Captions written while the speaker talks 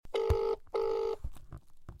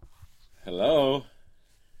Hello?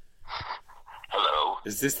 Hello.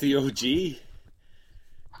 Is this the OG? The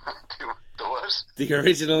what? The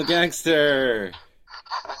original gangster?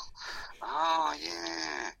 Oh,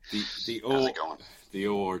 yeah. The How's it going? The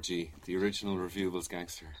ORG, the original Reviewables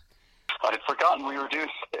gangster. I'd forgotten we were doing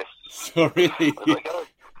this. So really? I was like, oh,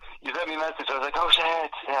 you sent me a message. I was like, oh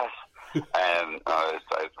shit, yes. I'm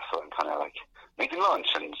kind of like making lunch,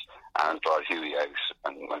 and Aaron brought Huey out,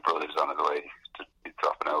 and my brother's on his way to be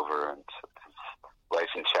dropping over, and wife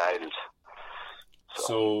and child.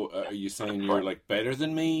 So are you saying you're like better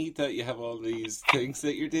than me, that you have all these things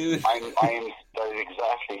that you're doing? That is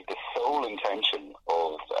exactly the sole intention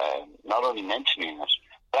of not only mentioning it,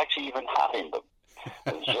 but actually even having them.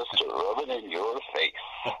 It's just to rub it in your face.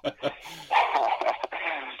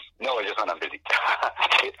 No, I just went, I'm busy.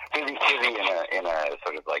 busy in a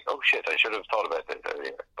sort of like, oh shit, I should have thought about this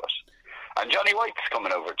earlier. And Johnny White's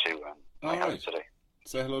coming over to my house today.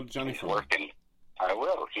 Say hello to Johnny for me. Working. I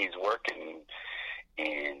will. He's working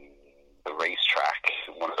in the racetrack,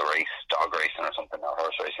 one of the dog racing or something, or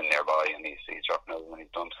horse racing nearby, and he's dropping over when he's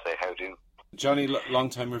done to say how do. Johnny,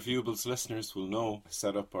 long-time Reviewables listeners will know, helped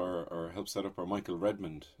set up our Michael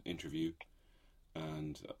Redmond interview,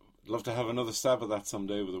 and I'd love to have another stab at that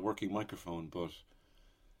someday with a working microphone. But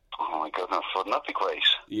oh my goodness, wouldn't that be great?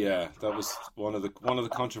 Yeah, that was one of the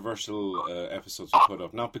controversial episodes we put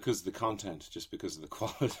up. Not because of the content, just because of the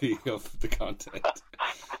quality of the content.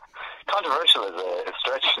 Controversial is a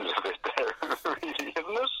stretch a little bit there, really, isn't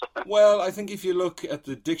it? Well, I think if you look at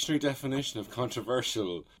the dictionary definition of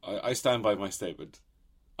controversial, I stand by my statement.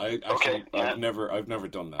 I've never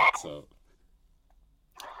done that.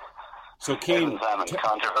 So Keane,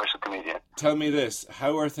 controversial comedian. Tell me this: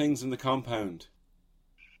 how are things in the compound?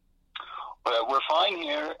 Well, we're fine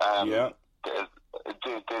here. Yeah. The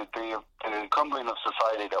crumbling of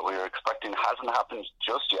society that we were expecting hasn't happened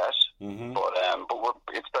just yet. Mm-hmm. But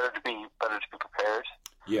it's better to be prepared.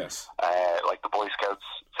 Yes. Like the Boy Scouts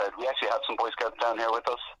said, we actually have some Boy Scouts down here with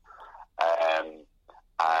us,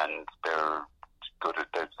 and they're good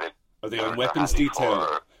at. Are they on weapons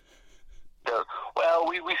detail?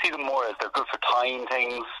 We see them more as they're good for tying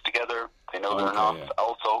things together. They know they're not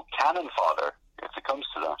also cannon fodder if it comes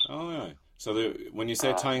to that. Oh yeah. So when you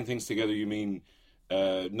say tying things together, you mean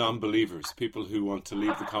non-believers, people who want to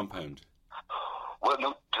leave the compound? Well,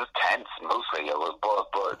 no, just tents mostly. Yeah,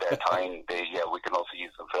 but they're tying. We can also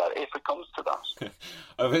use them for that if it comes to that.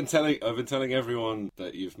 I've been telling everyone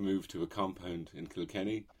that you've moved to a compound in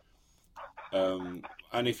Kilkenny, and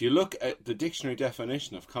if you look at the dictionary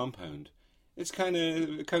definition of compound, it kind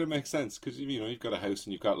of makes sense, because you've got a house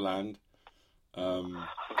and you've got land.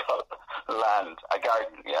 Land, a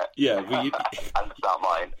garden, yeah. Yeah, but and it's not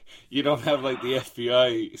mine. You don't have like the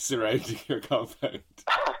FBI surrounding your compound.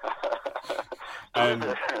 There's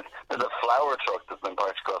a flower truck that's been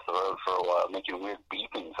parked across the road for a while, making weird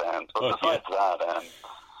beeping sounds. But besides that,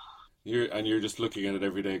 you're just looking at it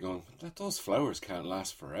every day, going, "Those flowers can't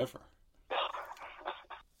last forever."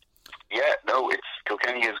 Yeah, no,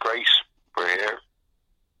 Kilkenny is great. We're here.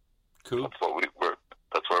 Cool. That's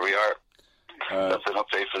where we are. That's an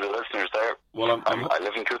update for the listeners there. Well, I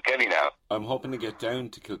live in Kilkenny now. I'm hoping to get down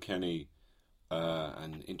to Kilkenny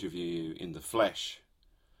and interview you in the flesh,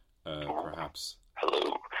 perhaps.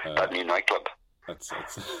 Hello, that new nightclub. That's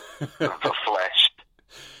The Flesh.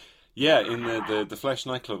 Yeah, in the Flesh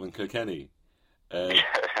nightclub in Kilkenny. The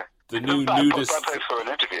new That nudist. place for an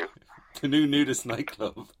interview. The new nudist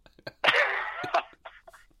nightclub.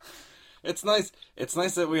 It's nice. It's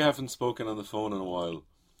nice that we haven't spoken on the phone in a while.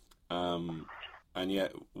 And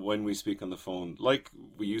yet, when we speak on the phone, like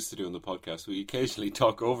we used to do on the podcast, we occasionally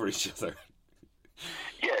talk over each other.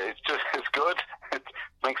 Yeah, it's good. It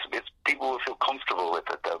makes people will feel comfortable with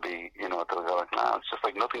it. They'll be, they'll go like, "Nah, it's just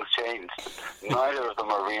like nothing's changed." Neither of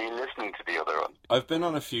them are really listening to the other one. I've been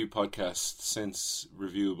on a few podcasts since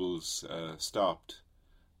Reviewables stopped.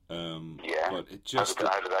 But it just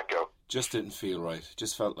how did that go? Just didn't feel right. It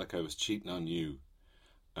just felt like I was cheating on you,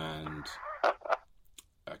 and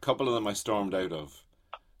a couple of them I stormed out of,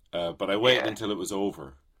 but I waited until it was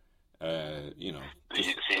over. So you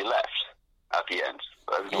left at the end.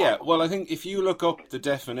 Yeah, well, I think if you look up the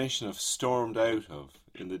definition of stormed out of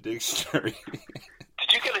in the dictionary.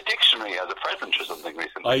 Did you get a dictionary as a present or something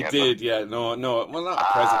recently? I did, yeah. No, well, not a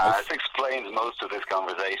present. This explains most of this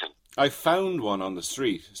conversation. I found one on the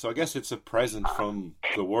street, so I guess it's a present from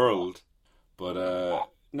the world. But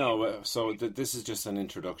no, so this is just an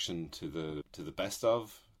introduction to the best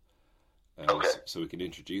of. Okay. So we can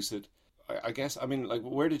introduce it. I guess, I mean, like,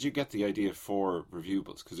 where did you get the idea for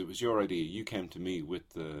Reviewables? Because it was your idea. You came to me with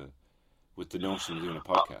the notion of doing a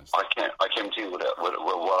podcast. I came described you what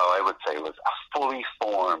I would say was a fully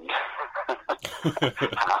formed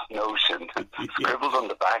half notion scribbled on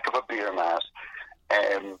the back of a beer mat.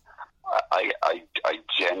 I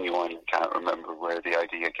genuinely can't remember where the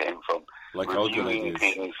idea came from. Like all good reviewing ideas.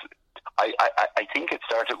 things. I think it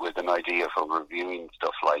started with an idea for reviewing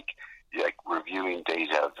stuff like reviewing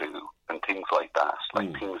Deja Vu and things like that,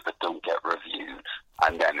 like things that don't get reviewed,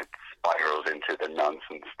 and then it spiraled into the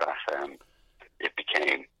nonsense that it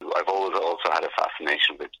became. I've always also had a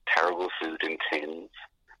fascination with terrible food in tins,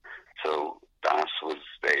 so that was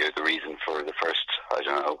the reason for the first,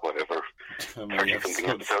 30-something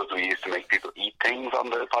episodes we used to make people eat things on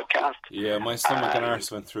the podcast. Yeah, my stomach and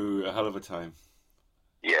arse went through a hell of a time.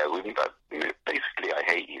 Yeah, basically I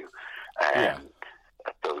hate you. Yeah.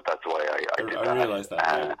 So that's why I did that. I realised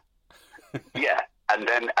that. Yeah, and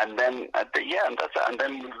then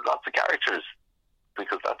lots of characters,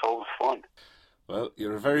 because that's always fun. Well,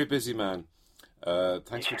 you're a very busy man.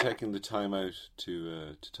 Thanks for taking the time out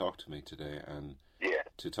to talk to me today and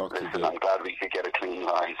to talk to I'm glad we could get a clean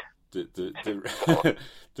ride. The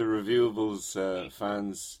Reviewables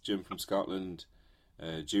fans, Jim from Scotland,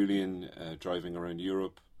 Julian driving around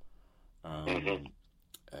Europe,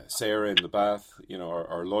 Sarah in the bath. You know,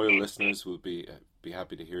 our loyal listeners will be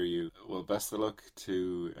happy to hear you. Well, best of luck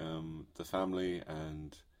to the family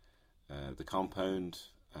and the compound,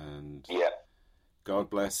 and God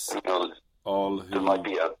bless all who might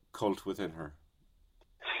be cult within her.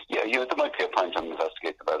 Yeah, there might be a point to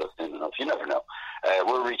investigate about us soon enough. You never know.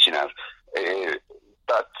 We're reaching out. There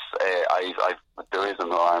is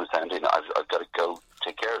an alarm sounding. I've got to go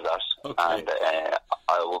take care of that. Okay. And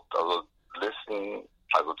I will listen.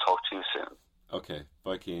 I will talk to you soon. Okay.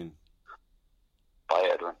 Bye, Cian. Bye,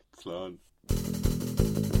 Edwin. Slán.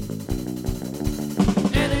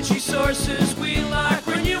 Energy sources we like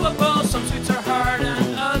renewable. Some sweets are hard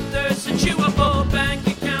and others are chewable. Bank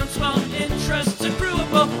accounts, well, interests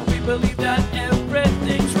accruable. We believe that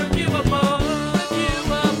everything's renewable.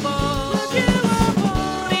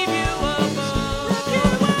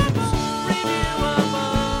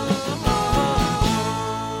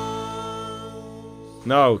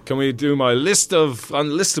 Now, can we do my list of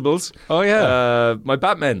unlistables? Oh, yeah. My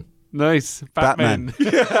Batman. Nice. Batman.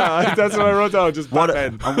 Yeah, that's what I wrote down, just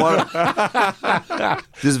Batman.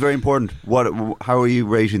 This is very important. How are you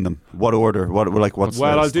rating them? What order? What's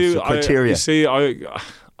the criteria? You see,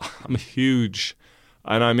 I'm a huge,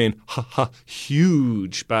 and I mean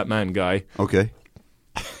huge Batman guy. Okay.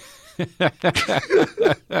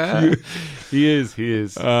 He is.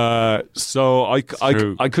 So I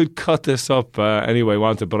could cut this up any way I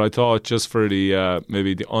wanted, but I thought just for the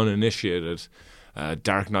maybe the uninitiated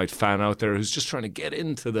Dark Knight fan out there who's just trying to get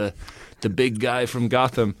into the big guy from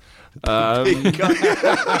Gotham, Which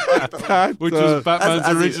was Batman's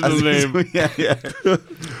original name. Yeah.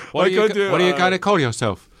 What do you kind of call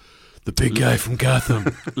yourself? The big guy from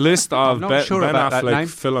Gotham. List of not Ben sure about that name. Affleck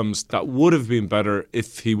films that would have been better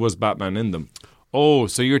if he was Batman in them. Oh,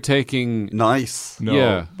 so you're taking... Nice. No,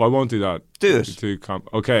 Yeah. but I won't do that. Do it.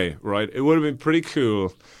 Okay, right. It would have been pretty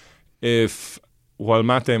cool if, while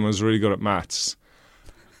Matt Damon was really good at maths,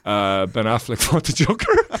 Ben Affleck fought the Joker.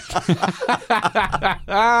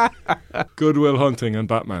 Good Will Hunting and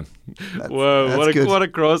Batman. Whoa, what a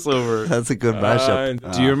crossover. That's a good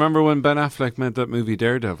mashup. Do you remember when Ben Affleck made that movie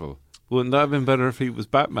Daredevil? Wouldn't that have been better if he was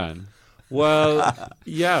Batman? Well,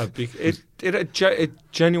 yeah, it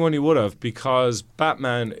genuinely would have, because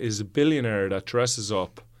Batman is a billionaire that dresses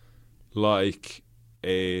up like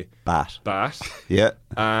a Bat. Yeah.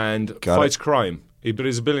 and Got fights it. crime. But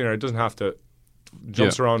he's a billionaire. He doesn't have to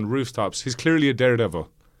jumps around rooftops. He's clearly a daredevil.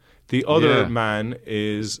 The other man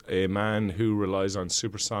is a man who relies on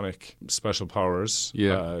supersonic special powers.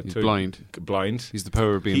 He's blind. Blind. He's the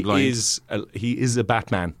power of being blind. He is a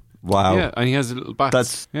Batman. Wow. Yeah, and he has a little bat.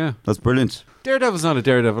 That's brilliant. Daredevil's not a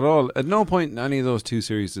daredevil at all. At no point in any of those two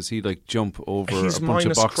series does he jump over He's a bunch of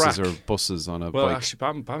minus boxes crack. or buses on a Well, bike.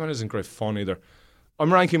 actually, Batman isn't great fun either.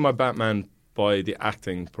 I'm ranking my Batman by the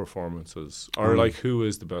acting performances, or who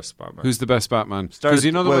is the best Batman. Who's the best Batman? Because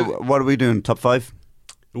you know the way, what are we doing? Top 5?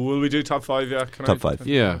 Will we do top 5? Yeah, Top 5.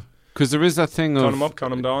 yeah. Because there is that thing of Count them up,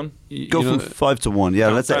 count them down. Go from 5 to 1. Yeah,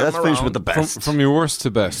 let's them finish around. with the best. from your worst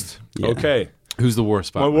to best. Yeah. Okay, Who's the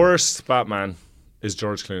worst Batman? my worst Batman is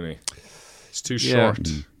George Clooney. He's too short.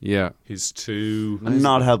 Yeah. He's too.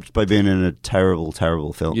 Not helped by being in a terrible,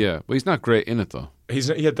 terrible film. Yeah. Well, he's not great in it though. That's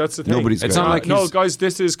the thing. Nobody's It's great. not like no, he's- guys,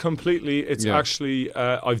 this is completely. It's Yeah. actually.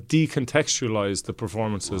 I've decontextualized the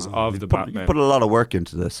performances of the You Batman. put a lot of work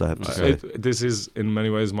into this, I have to say. This is in many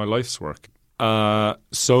ways my life's work.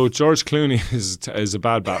 So George Clooney is a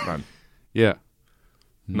bad Batman. Yeah.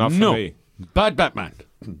 Not for No. me. Bad Batman.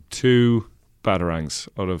 2 batarangs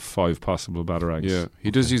out of 5 possible batarangs. Yeah,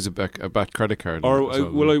 he does use a bat credit card. Or as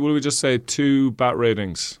well. will we just say 2 bat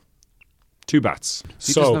ratings? 2 bats.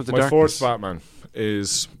 He doesn't So have the my darkness. 4th Batman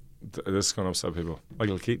is this is going to upset people.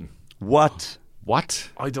 Michael Keaton. What? What?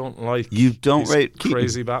 I don't like. You don't his rate Keaton?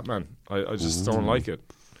 crazy Batman. I just don't like it.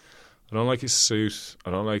 I don't like his suit.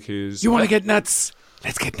 I don't like his. You want to get nuts?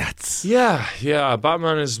 Let's get nuts. Yeah.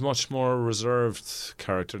 Batman is much more reserved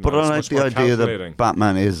character. But now. I It's like much the more idea calculating. that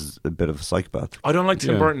Batman is a bit of a psychopath. I don't like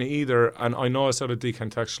Tim Yeah. Burton either, and I know I sort of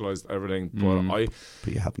decontextualized everything, but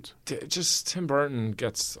But you haven't. just Tim Burton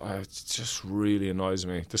gets it just really annoys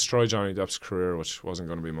me. Destroy Johnny Depp's career, which wasn't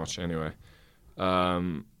going to be much anyway.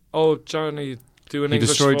 Johnny, do an He English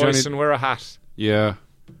destroyed voice Johnny- and wear a hat. Yeah.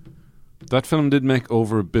 That film did make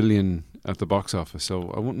over $1 billion at the box office,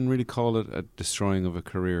 so I wouldn't really call it a destroying of a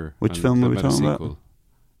career. Which And film they are we made a talking about? sequel,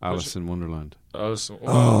 Alice in Wonderland. Oh,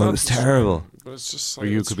 it was terrible. But it's just Or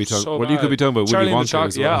you it's could be talking. so Well, you bad. could be talking about Charlie Willy and the Wonka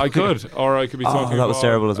as well. Yeah, I could, or I could be talking that was about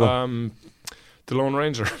terrible as well. The Lone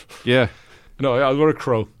Ranger. Yeah. No, I'll wear a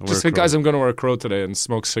crow. Wear Just a think, crow. guys, I'm going to wear a crow today and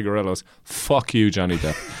smoke cigarillos. Fuck you, Johnny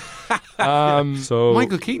Depp. So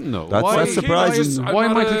Michael Keaton, though. That's- Why? that's surprising. Why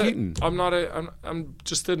Michael Keaton? I'm not a. I'm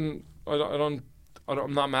just didn't.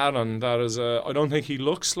 I'm not mad on that. I don't think he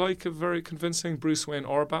looks like a very convincing Bruce Wayne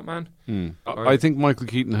or Batman. I think Michael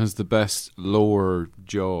Keaton has the best lower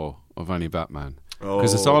jaw of any Batman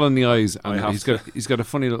because it's all in the eyes, and he's got a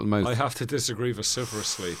funny little mouth. I have to disagree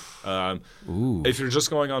vociferously. Ooh. If you're just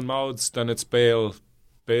going on mouths, then it's Bale.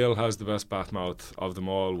 Bale has the best bat mouth of them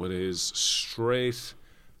all, with his straight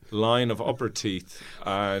line of upper teeth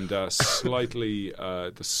and slightly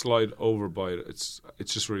the slight overbite. It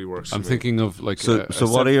just really works. I'm for me. thinking of like. So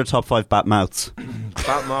what are your top 5 bat mouths?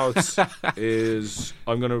 Bat mouths is.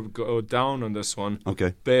 I'm going to go down on this one.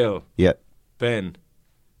 Okay. Bale, Yeah. Ben,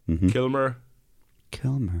 Mm-hmm. Kilmer,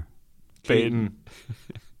 Kilmer. Keaton,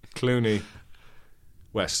 Clooney,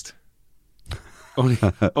 West. only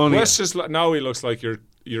West just now he looks like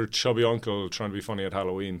your chubby uncle trying to be funny at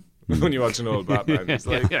Halloween. When you watch an old Batman, it's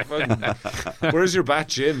like, fucking, where's your bat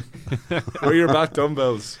gym? Where are your bat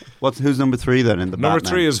dumbbells? Who's number 3 then in the Number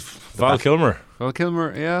Batman? 3 is Val Kilmer. Val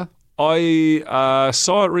Kilmer, yeah. I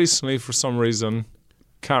saw it recently for some reason.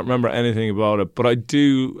 Can't remember anything about it, but I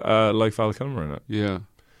do like Val Kilmer in it. Yeah.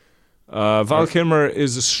 Val Kilmer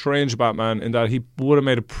is a strange Batman in that he would have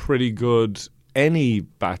made a pretty good any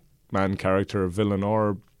Batman character, villain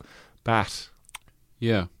or Bat.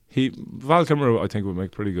 Yeah. Val Kilmer, I think, would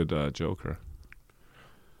make pretty good Joker.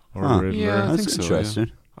 Or Riddler. Yeah, I That's think so,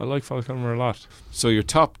 interesting. I like Val Kilmer a lot. So your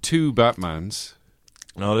top 2 Batmans.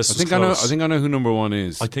 No, this I is think close. I think I know who number 1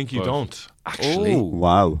 is. I think you but- don't actually. Oh.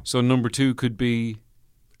 Wow. So number 2 could be.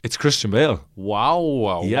 It's Christian Bale.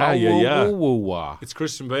 Wow. Yeah. Wow. It's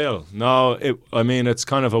Christian Bale. No, it's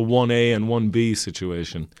kind of a 1A and 1B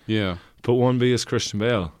situation. Yeah. But 1B is Christian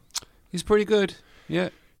Bale. He's pretty good. Yeah.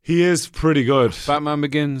 He is pretty good. Batman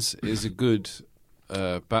Begins is a good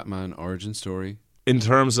Batman origin story. In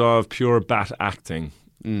terms of pure Bat acting,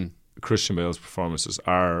 Mm. Christian Bale's performances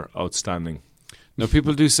are outstanding. Now,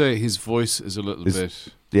 people do say his voice is a little bit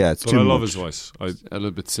Yeah, it's But too I much. love his voice a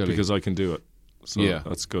little bit silly. because I can do it. So Yeah.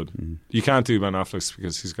 that's good. You can't do Ben Affleck's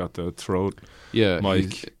because he's got the throat. yeah,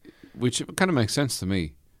 Mike. which kind of makes sense to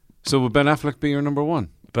me. So would Ben Affleck be your number 1?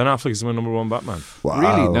 Ben Affleck is my number 1 Batman. Wow.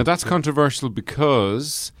 Really? Now that's controversial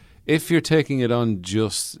because if you're taking it on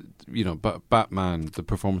just Batman, the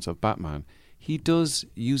performance of Batman, he does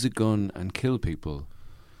use a gun and kill people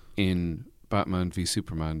in Batman v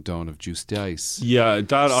Superman: Dawn of Justice. Yeah,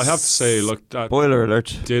 that I have to say, look, that Spoiler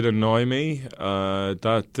alert. did annoy me.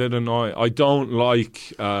 That did annoy. I don't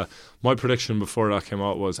like. My prediction before that came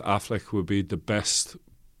out was Affleck would be the best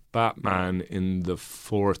Batman in the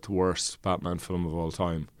 4th worst Batman film of all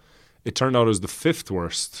time. It turned out it was the 5th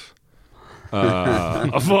worst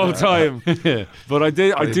of all time. But I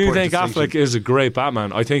do think Affleck is a great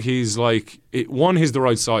Batman. I think he's he's the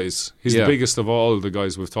right size. He's the biggest of all the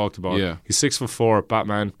guys we've talked about. Yeah. He's 6'4",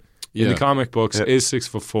 Batman. In Yeah. the comic books, is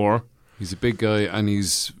 6'4". He's a big guy and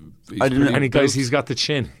he's I didn't- pretty And built. he's got the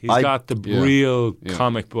chin. He's I- got the Yeah. real Yeah.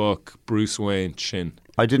 comic book Bruce Wayne chin.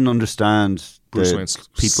 I didn't understand Bruce the Wayne's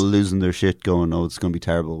people losing their shit going, oh, it's going to be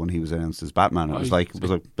terrible when he was announced as Batman. It was like,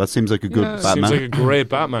 that seems like a good Yeah, it Batman. Seems like a great It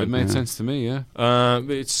Batman. made sense to me, yeah.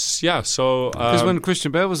 So Because when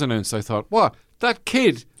Christian Bale was announced, I thought, what? That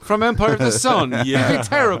kid from Empire of the Sun? Yeah. He's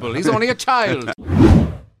terrible. He's only a child.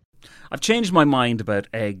 I've changed my mind about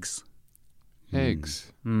eggs.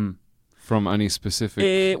 Eggs. Mm. From any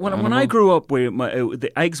specific When animal? I grew up,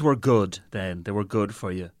 the eggs were good then. They were good for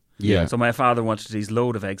you. Yeah. So my father wanted these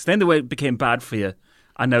load of eggs. Then they became bad for you.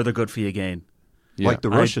 and now they're good for you again. Yeah. Like the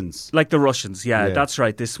Russians. Like the Russians, yeah, Yeah. that's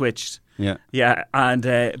right. They switched. Yeah. Yeah, and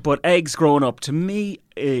but eggs growing up, to me,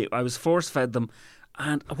 I was force-fed them.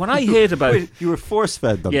 And what I hate about Wait, you were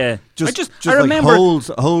force-fed them? Yeah. Just I remember like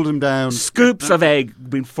hold them down. scoops of egg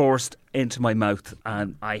being forced into my mouth,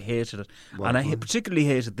 and I hated it. And I particularly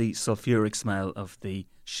hated the sulfuric smell of the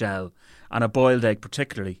shell, and a boiled egg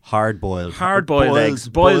particularly. Hard-boiled. Hard-boiled eggs,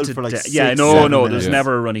 boiled to for like death. 6, Yeah, 7 no, minutes. there's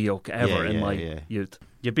never a runny yolk ever Yeah, in yeah, my yeah. youth.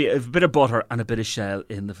 You'd be a bit of butter and a bit of shell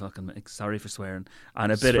in the fucking mix. Sorry for swearing.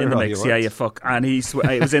 And a bit Swear in the all mix. you Yeah, want. you fuck. And it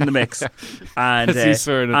was in the mix. And He's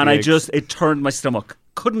swearing at and the I eggs. just, it turned my stomach.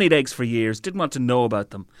 Couldn't eat eggs for years. Didn't want to know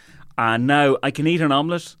about them. And now I can eat an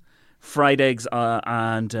omelette, fried eggs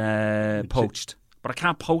and poached. But I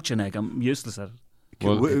can't poach an egg. I'm useless at it.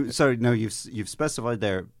 Sorry, no, you've specified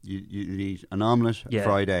there you eat an omelette, Yeah. a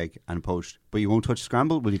fried egg, and poached, but you won't touch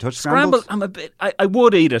scrambled. Will you touch Scrambled, scrambled? I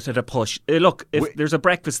would eat it at a push. Look, if Wait. there's a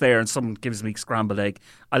breakfast there and someone gives me scrambled egg,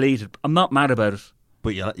 I'll eat it. I'm not mad about it.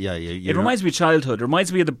 But yeah, It reminds me of childhood. It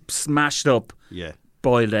reminds me of the smashed up Yeah,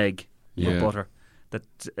 boiled egg Yeah. with butter. That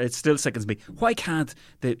it still sickens me. Why can't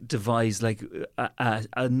they devise like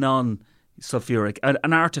a non-sulfuric,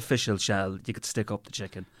 an artificial shell you could stick up the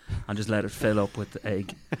chicken and just let it fill up with the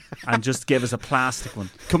egg, and just give us a plastic one?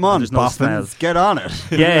 come on, And there's no smell. boffins, get on it.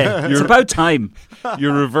 Yeah, it's about time.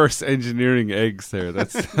 You're reverse engineering eggs there.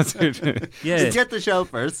 That's it. Yeah, Get the shell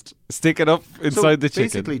first. Stick it up inside the chicken.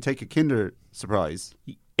 Basically, take a Kinder Surprise,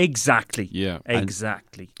 exactly. Yeah.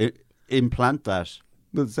 Exactly. implant that.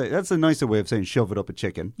 Let's say that's a nicer way of saying shove it up a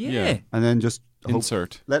chicken, Yeah. and then just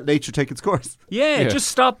Insert. let nature take its course. Yeah, just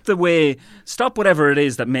stop whatever it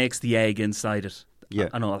is that makes the egg inside it. Yeah.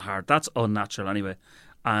 And all hard. That's unnatural anyway.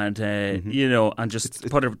 And, and just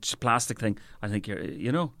put a plastic thing. I think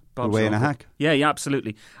Bob's Away in a uncle. hack. Yeah,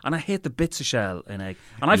 absolutely. And I hate the bits of shell in egg.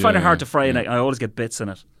 And I find it hard to fry an egg. I always get bits in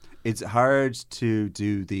it. It's hard to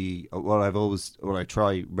do what I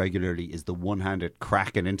try regularly is the one-handed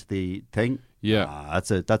cracking into the thing. Yeah.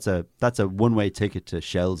 That's a one-way ticket to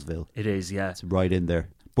Shellsville. It is, yeah. It's right in there.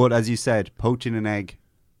 But as you said, poaching an egg,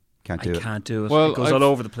 can't do I it. can't do it. Well, it goes I've- all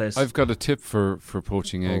over the place. I've got a tip for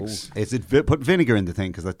poaching eggs. Is it put vinegar in the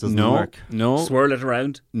thing because that doesn't No, work? no, Swirl it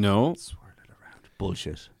around. no.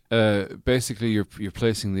 Bullshit. Basically, you're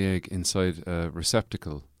placing the egg inside a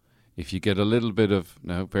receptacle. If you get a little bit of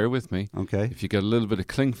bear with me. Okay. If you get a little bit of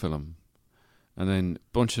cling film, and then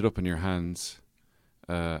bunch it up in your hands,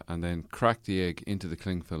 and then crack the egg into the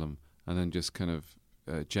cling film, and then just kind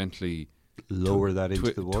of gently Lower that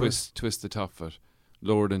into the water. twist the top of it,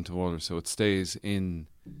 lower it into water so it stays in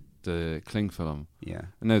the cling film. Yeah.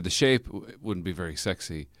 And now the shape wouldn't be very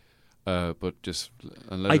sexy, but just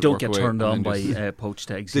and let I it don't work get away, turned and on then by just- poached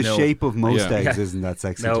eggs. The shape of most Yeah. eggs isn't that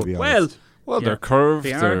sexy, No. to be Well, honest. Well, Yeah. they're curved.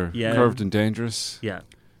 They are, They're yeah. curved and dangerous. Yeah,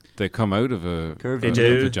 They come out of a, Curved They a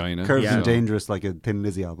do. vagina. Curved Yeah. and dangerous like a Thin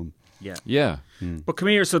Lizzy album. yeah. Yeah. But come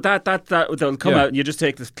here, so that they'll come Yeah. out and you just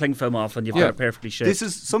take the cling film off and you've Yeah. got it perfectly shaped. This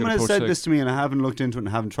is someone Gonna has poach said egg. this to me and I haven't looked into it and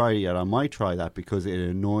haven't tried it yet. I might try that because it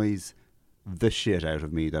annoys the shit out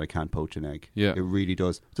of me that I can't poach an egg. Yeah. It really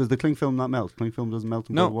does. Does the cling film not melt? Cling film doesn't melt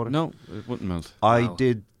in No, cold water? no, it wouldn't melt. I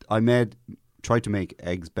tried to make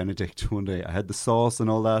eggs Benedict one day. I had the sauce and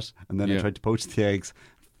all that, and then I Yeah. tried to poach the eggs.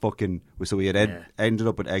 So we had ended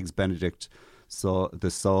up with eggs Benedict, so the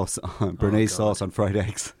sauce, Bernaise sauce on fried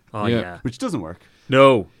eggs, oh Yeah. yeah. which doesn't work.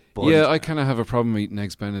 No. But Yeah, I kind of have a problem eating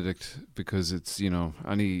eggs Benedict because it's,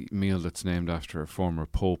 any meal that's named after a former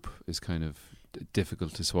pope is kind of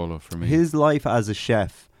difficult to swallow for me. his life as a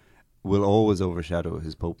chef will always overshadow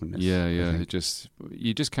his popiness. yeah, I yeah. think.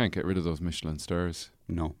 You just can't get rid of those Michelin stars,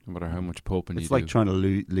 No. no matter how much poping you It's like do. trying to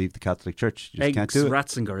leave the Catholic Church. You just Eggs can't do it.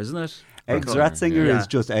 Ratzinger, isn't it? Eggs Ratzinger, Ratzinger yeah. is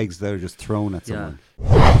just eggs that are just thrown at Yeah.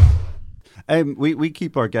 someone. We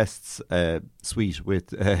keep our guests sweet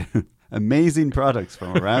with amazing products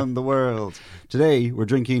from around the world. Today we're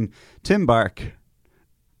drinking Tim Bark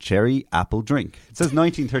Cherry Apple Drink. It says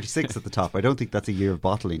 1936 at the top. I don't think that's a year of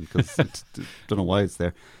bottling because don't know why it's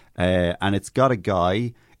there. And it's got a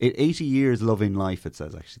guy. 80 years loving life. It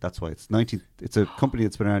says actually that's why it's 19. It's a company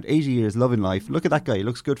that's been around 80 years loving life. Look at that guy. He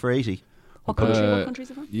looks good for 80. What country? What country is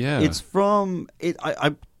it from? Yeah. It's from it.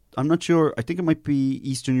 I'm not sure. I think it might be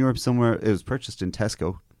Eastern Europe somewhere. It was purchased in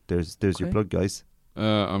Tesco. There's your Okay. plug, guys.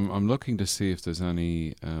 I'm looking to see if there's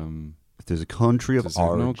any. If there's a country of There's no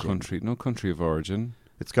origin. country of origin.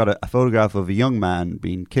 It's got a photograph of a young man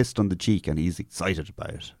being kissed on the cheek, and he's excited about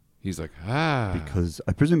it He's like, because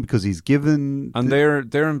I presume because he's given. and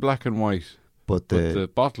they're in black and white, but but the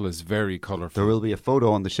bottle is very colourful. there will be a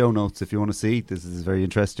photo on the show notes if you want to see. This is very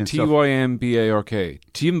interesting stuff. Tymbark,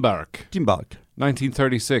 Timbark.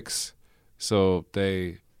 1936. So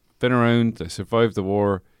they been around. They survived the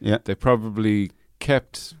war. Yeah. They probably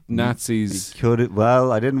kept Nazis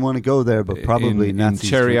Well, I didn't want to go there, but probably in Nazis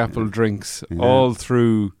cherry drink- apple drinks Yeah. all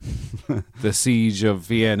through the siege of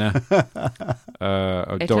Vienna.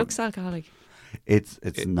 It looks alcoholic. It's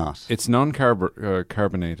not. It's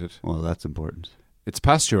non-carbonated. Well, that's important. It's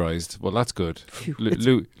pasteurized. Well, that's good.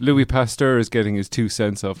 Phew. Louis Pasteur is getting his 2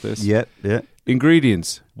 cents off this. Yeah.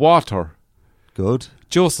 Ingredients: water, Good.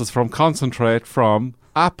 juices from concentrate from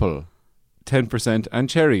apple, 10%, and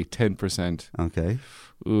cherry, 10%. Okay.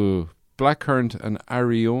 Ooh, blackcurrant and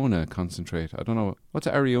Ariona concentrate. I don't know. What's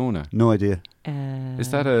Ariona? No idea.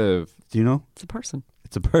 Is that a Do you know? It's a person.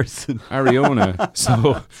 It's a person. Ariona?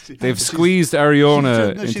 So they've squeezed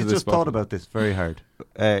Ariona into She's this just bottle. thought about this very hard.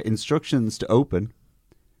 Instructions to open.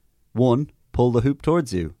 1, pull the hoop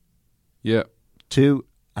towards you. Yeah. 2,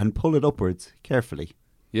 and pull it upwards carefully.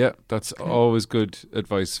 Yeah, that's always good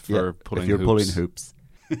advice for pulling if you're hoops. pulling hoops.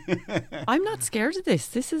 I'm not scared of this.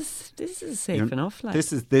 This is safe You're- enough. Like.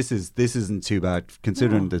 This isn't too bad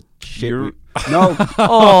considering the shit. You're- No,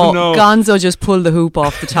 Oh, no. Gonzo just pulled the hoop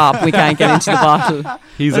off the top. We can't get into the bottle.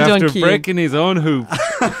 He's Well done, after Cian. breaking his own hoop.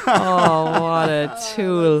 Oh, what a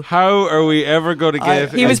tool. How are we ever going to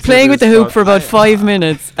get He was into playing with the this hoop for bottle? about 5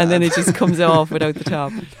 minutes and then it just comes off without the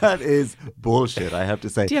top. that is bullshit. I have to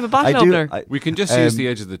say. Do you have a bottle I do- opener? I- We can just use Um, the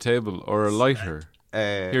edge of the table or a lighter.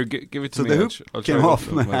 Here, give it to so me. the I'll hoop I'll try came to off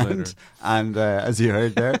open my it one hand, later. and as you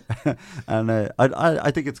heard there, and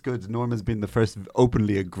I think it's good. Norma's been the first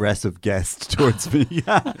openly aggressive guest towards me.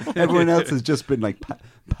 Everyone else has just been like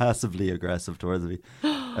passively aggressive towards me.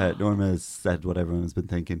 Norma has said what everyone has been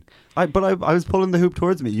thinking. I was pulling the hoop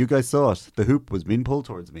towards me. You guys saw it. The hoop was being pulled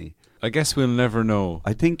towards me. I guess we'll never know.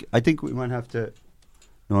 I think we might have to.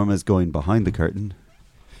 Norma's going behind the curtain.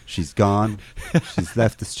 She's gone. She's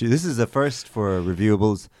left the studio. This is a first for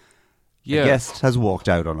Reviewables. Yeah. A guest has walked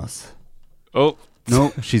out on us. Oh,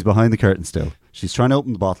 No, she's behind the curtain still. She's trying to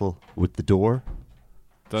open the bottle with the door.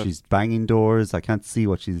 that, She's banging doors. I can't see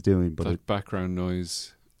what she's doing, but that background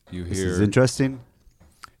noise you this hear. is interesting.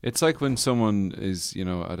 It's like when someone is,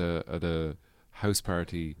 at a house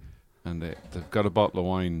party and they've got a bottle of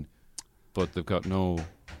wine, but they've got no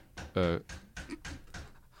I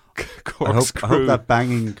corkscrew. hope that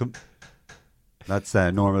banging. That's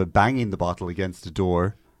Norma banging the bottle against the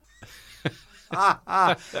door.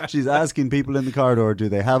 She's asking people in the corridor, do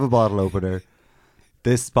they have a bottle opener?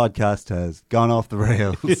 This podcast has gone off the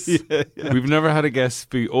rails. We've never had a guest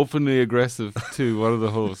be openly aggressive to one of the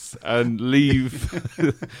hosts and leave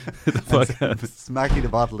the podcast. Smacking a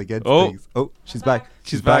bottle against Oh. things. Oh, she's back.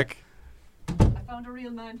 She's back. I found a real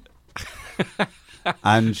man.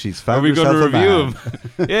 And she's Are found we going herself to a review man.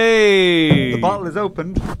 him? Yay! The bottle is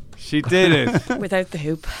opened. She did it. Without the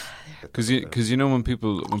hoop. Because you know when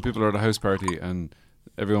people are at a house party and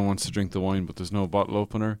everyone wants to drink the wine, but there's no bottle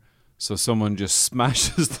opener, so someone just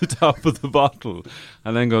smashes the top of the bottle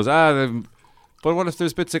and then goes, but what if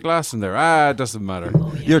there's bits of glass in there? It doesn't matter.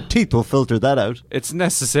 Your teeth will filter that out. It's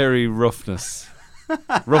necessary roughness,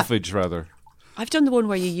 roughage rather. I've done the one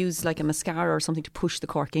where you use like a mascara or something to push the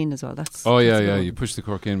cork in as well. That's Oh that's yeah, the one. you push the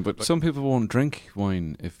cork in, but some people won't drink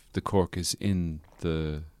wine if the cork is in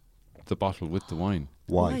the bottle with the wine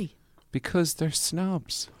Why? because they're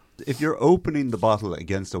snobs. If you're opening the bottle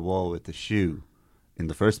against a wall with the shoe in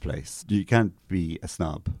the first place, you can't be a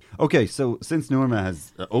snob. Okay, so since Norma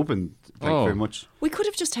has opened, very much, We could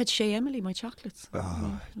have just had Shea Emily, my chocolates.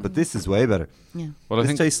 but this is way better. Yeah. Well,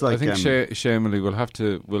 This I tastes like, think Shamley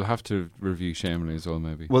will have to review Shamley as well,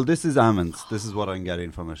 maybe. Well, this is almonds. This is what I'm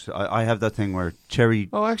getting from it. I have that thing where cherry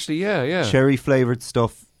Actually, yeah. flavored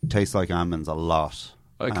stuff tastes like almonds a lot.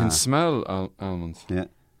 I can smell almonds. Yeah.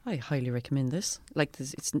 I highly recommend this. Like,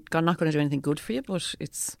 it's not going to do anything good for you, but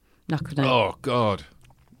it's not going to. Oh God.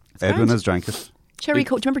 Edwin grand. has drank it. Do you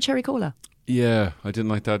remember Cherry Cola? Yeah, I didn't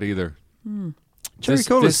like that either. Cherry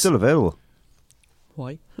cola is still available.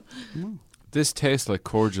 Why? This tastes like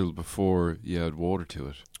cordial before you add water to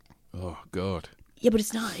it. Oh God. Yeah, but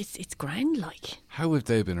it's not. It's grand, like. How have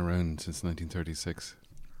they been around since 1936?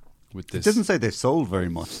 With It this, doesn't say they've sold very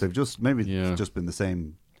much. They've just it's just been the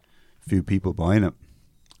same few people buying it.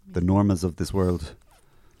 The Normas of this world.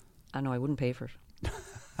 I know I wouldn't pay for it.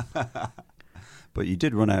 But you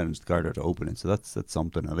did run out into the corridor to open it, so that's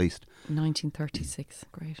something at least. 1936.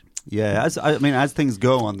 Great. Yeah, as things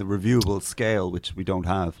go on the reviewable scale, which we don't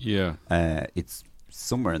have, Yeah. it's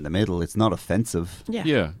somewhere in the middle. It's not offensive. Yeah.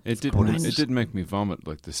 Yeah, it did. grand. It did make me vomit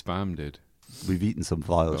like the spam did. We've eaten some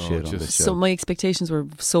vile shit on just- this show. So my expectations were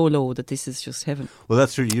so low that this is just heaven. Well,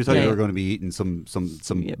 that's true. You thought Yeah. you were going to be eating some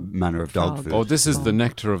Yeah. manner of dog Frog. food. Oh, this is the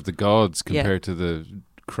nectar of the gods Yeah. compared to the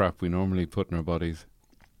crap we normally put in our bodies.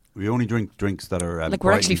 We only drink drinks that are Like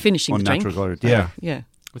we're actually finishing the drink. unnatural colored. Yeah. Yeah.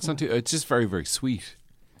 It's not too. It's just very, very sweet.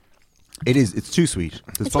 It is. It's too sweet.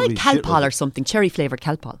 There's It's like probably Calpol or something, cherry flavoured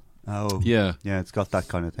Calpol. Oh, Yeah. yeah. It's got that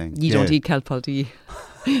kind of thing. You Yeah. don't eat Calpol, do you?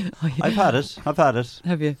 I've had it.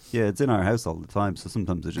 Have you? Yeah, it's in our house all the time. So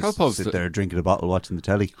sometimes I just Calpol's sit there drinking a bottle, watching the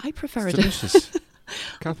telly. I prefer It's it. delicious.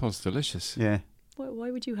 Calpol's delicious. Yeah.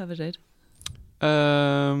 Why would you have it, Ed?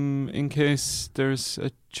 In case there's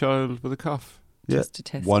a child with a cough Yeah. Just to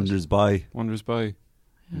test Wanders by wanders by.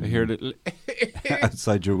 I hear a little.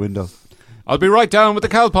 outside your window. I'll be right down with the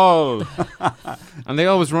Calpol, and they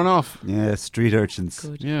always run off. Yeah, street urchins.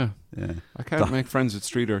 Good. Yeah, Yeah. I can't make friends with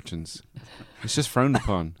street urchins. It's just frowned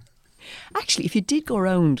upon. Actually, if you did go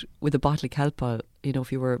around with a bottle of Calpol,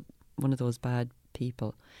 if you were one of those bad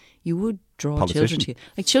people, you would draw Politician. children to you.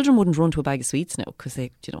 Like children wouldn't run to a bag of sweets now because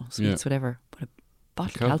they, sweets, Yeah. whatever. But a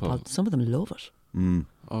bottle of Calpol. Calpol, some of them love it. Mm.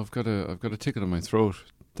 Oh, I've got a ticket on my throat.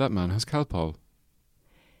 That man has Calpol.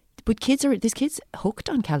 But there's kids hooked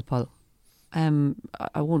on Calpol.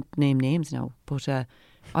 I won't name names now, but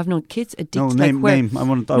I've known kids addicted. No, like name. I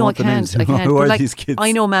want no, I the can't. names. I can't. Who But are like, these kids?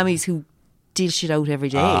 I know mammies who deal shit out every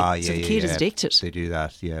day. Ah, so yeah, the kid is yeah. addicted. They do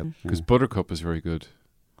that, yeah. Because Buttercup is very good.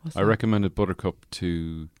 What's I that? recommended Buttercup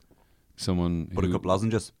to someone. Buttercup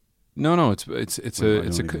lozenges. No, it's a Well, I don't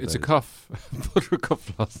even know it's a that. cough. Buttercup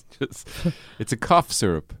lozenges. It's a cough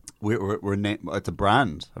syrup. It's a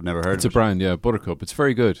brand. I've never heard It's of a it. brand, yeah. Buttercup. It's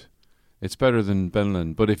very good. It's better than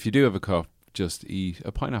Benylin. But if you do have a cough, just eat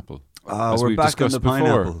a pineapple. As We're we've back on the discussed before.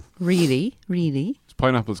 pineapple. Really?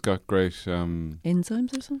 Pineapple's got great.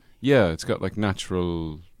 Enzymes or something? Yeah, it's got like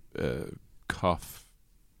natural cough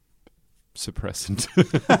suppressant.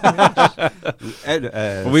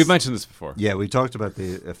 Well, we've mentioned this before. Yeah, we talked about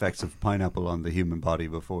the effects of pineapple on the human body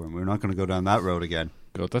before, and we're not going to go down that road again.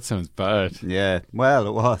 God, that sounds bad. Yeah, well,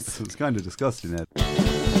 it was. It was kind of disgusting, Ed.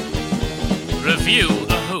 Review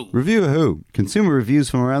a Who. Review a Who. Consumer reviews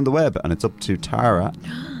from around the web, and it's up to Tara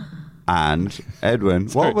and Edwin.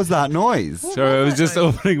 What was that noise? Sorry, I was just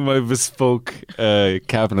opening my bespoke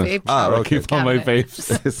cabinet. Vape Ah, I okay. keep on my Cabinet.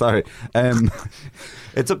 vapes. Sorry.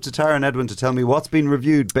 It's up to Tara and Edwin to tell me what's been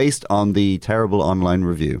reviewed based on the terrible online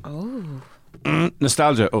review.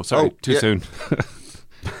 Nostalgia. Oh, sorry, Oh, too yeah. soon.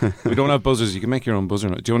 We don't have buzzers. You can make your own buzzer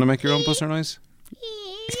noise. Do you want to make your own buzzer noise?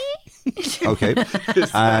 Okay.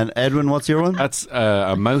 And Edwin, what's your one? That's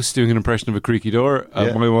a mouse doing an impression of a creaky door. And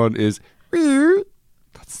Yeah. my one is.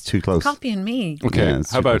 That's too close. Copying me. Okay, Yeah,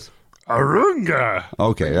 it's how too about Arunga?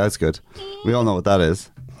 Okay, that's good. We all know what that is.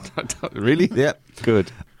 Really? Yeah.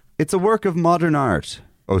 Good. It's a work of modern art.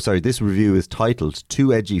 Oh, sorry, this review is titled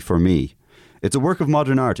Too Edgy for Me. It's a work of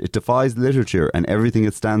modern art. It defies literature and everything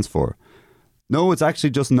it stands for. No, it's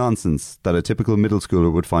actually just nonsense that a typical middle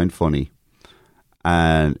schooler would find funny.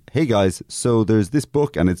 And hey guys, so there's this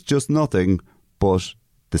book and it's just nothing but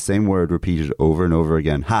the same word repeated over and over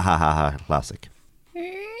again. Ha ha ha ha, classic.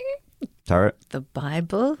 Tara? The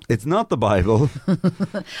Bible? It's not the Bible.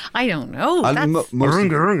 I don't know. I'll- That's, most-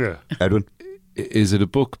 Arunga. Edwin? Is it a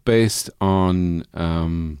book based on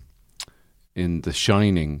in The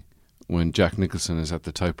Shining when Jack Nicholson is at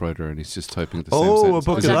the typewriter and he's just typing the same Oh, sentence? a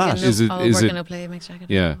book Is of it- that. Is it? we're Is going to it? play Mick Jagger.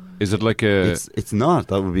 Yeah. Is it like a? It's not.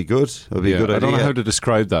 That would be good. That would be yeah, a good I idea. don't know how to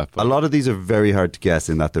describe that. A But lot of these are very hard to guess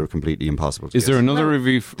in that they're completely impossible to is there guess. another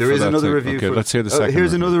review? There for is that another too? review. Okay, for- let's hear the second.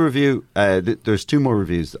 Here's review. another review. There's two more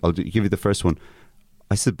reviews. I'll give you the first one.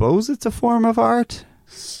 I suppose it's a form of art.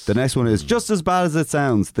 The next one is just as bad as it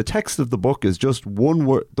sounds. The text of the book is just one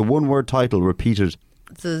word. The one-word title repeated.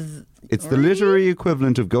 It's the literary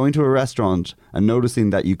equivalent of going to a restaurant and noticing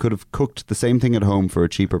that you could have cooked the same thing at home for a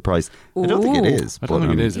cheaper price. I don't think it is. I don't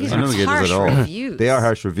think it is. These I don't are think it is harsh at all. reviews. They are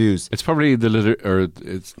harsh reviews. It's probably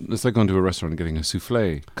it's like going to a restaurant and getting a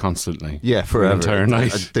souffle constantly. Yeah, For forever. an entire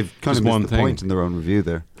night. They've kind Just of missed one the thing. point in their own review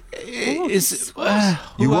there. Is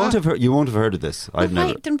You won't have heard of this. I've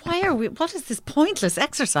never. Then why are we? What is this pointless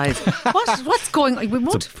exercise? What's going on? We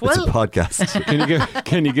won't. It's a podcast.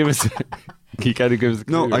 Can you give us? Can you kind of give us?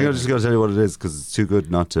 No, I'm just going to tell you what it is because it's too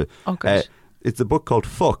good not to. Okay. It's a book called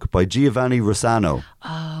Fuck by Giovanni Rossano.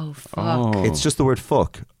 Oh, fuck. Oh, It's just the word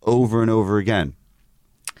fuck over and over again.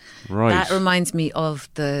 right. That reminds me of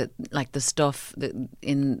the stuff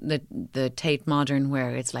in the Tate Modern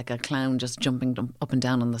where it's like a clown just jumping up and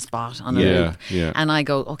down on the spot on a Yeah, loop. yeah. And I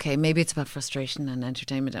go, okay, maybe it's about frustration and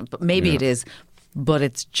entertainment, but maybe Yeah. it is, but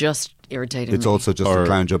it's just irritating. It's me. also just Or- a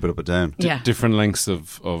clown jumping up and down. yeah. Different lengths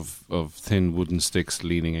of thin wooden sticks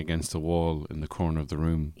leaning against the wall in the corner of the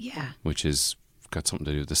room, Yeah. which is got something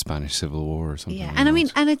to do with the Spanish Civil War or something. Yeah, like and I that. mean,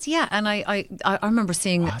 and it's and I remember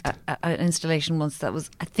seeing an installation once that was,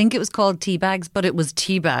 I think it was called Tea Bags, but it was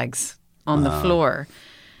tea bags on the floor,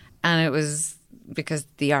 and it was because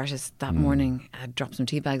the artist that morning had dropped some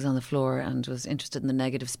tea bags on the floor and was interested in the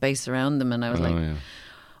negative space around them, and I was like, yeah.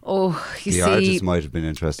 oh, you The see, artist might have been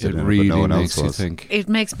interested It in it, really but no one makes else you was. think. it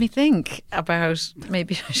makes me think about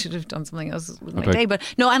maybe I should have done something else with my About day. But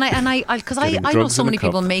no, because I getting know drugs so in a many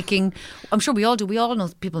people cup. making. I'm sure we all do. We all know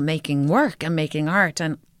people making work and making art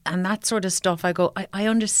and that sort of stuff. I go. I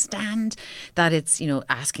understand that it's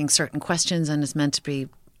asking certain questions and it's meant to be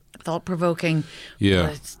thought provoking.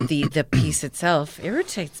 Yeah. But the piece itself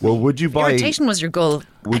irritates me. Well, would you buy? Irritation was your goal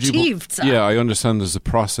Would you bu- achieved. Sam. Yeah, I understand there's a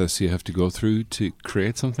process you have to go through to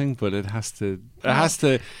create something, but it has to.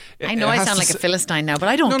 I know I sound like a Philistine now, but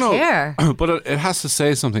I don't care. But it has to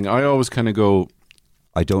say something. I always kind of go,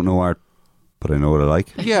 I don't know art, but I know what I like.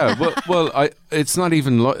 yeah. It's not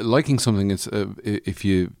even liking something. It's if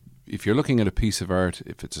you're looking at a piece of art,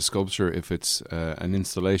 if it's a sculpture, if it's an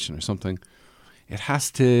installation or something, it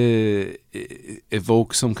has to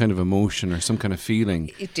evoke some kind of emotion or some kind of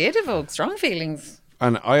feeling. It did evoke strong feelings.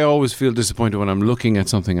 And I always feel disappointed when I'm looking at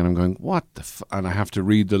something and I'm going, what the and I have to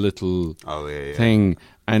read the little thing,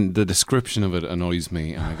 and the description of it annoys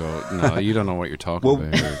me. And I go, no, you don't know what you're talking Well,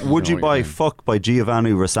 about. would you buy Fuck by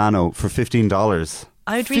Giovanni Rossano for $15?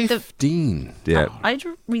 I'd read 15? Yeah. I'd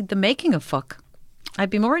read the making of Fuck. I'd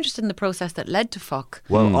be more interested in the process that led to Fuck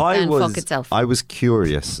Well, than Fuck itself. I was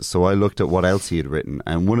curious, so I looked at what else he had written,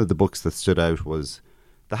 and one of the books that stood out was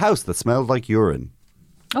The House That Smelled Like Urine.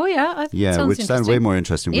 Oh yeah, Yeah, which sounded way more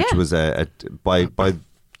interesting. Which Yeah. was by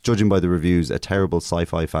judging by the reviews, a terrible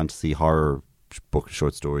sci-fi fantasy horror book of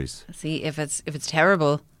short stories. See, if it's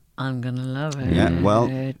terrible, I'm gonna love it. Yeah, well,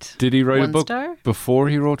 Did he write a One book star? before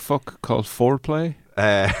he wrote Fuck called Foreplay?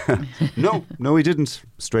 No, he didn't.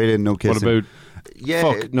 Straight in, no kissing. What about Yeah,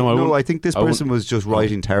 Fuck? No, I think this person was just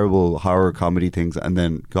writing terrible horror comedy things and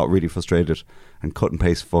then got really frustrated and cut and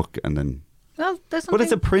paste fuck and then. Well, there's But it's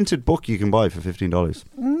a something- printed book you can buy for $15.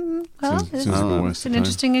 well, Seems like a waste it's of an time.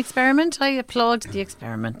 interesting experiment. I applaud the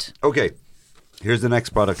experiment. Okay, here's the next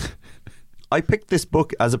product. I picked this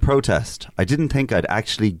book as a protest. I didn't think I'd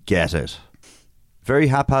actually get it. Very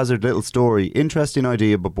haphazard little story, interesting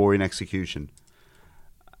idea but boring execution.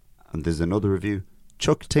 And there's another review.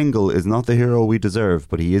 Chuck Tingle is not the hero we deserve,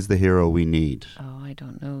 but he is the hero we need. Oh, I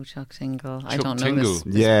don't know Chuck Tingle. I Chuck don't know Tingle. this.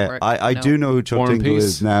 Yeah, work. I No. do know who Chuck War and Tingle Peace.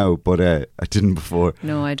 is now, but I didn't before.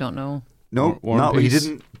 No, I don't know. No, War and not he Peace.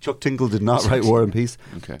 didn't. Chuck Tingle did not write War and Peace.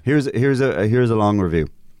 Okay. Here's a long review.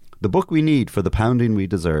 The book we need for the pounding we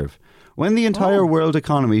deserve. When the entire world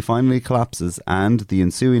economy finally collapses and the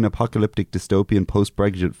ensuing apocalyptic dystopian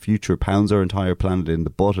post-Brexit future pounds our entire planet in the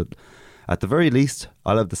butt, at the very least,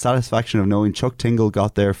 I'll have the satisfaction of knowing Chuck Tingle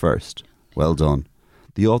got there first. Well done.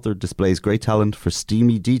 The author displays great talent for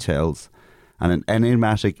steamy details and an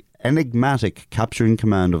enigmatic capturing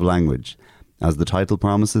command of language. As the title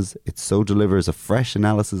promises, it so delivers a fresh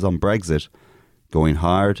analysis on Brexit, going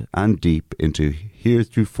hard and deep into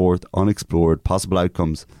heretofore unexplored possible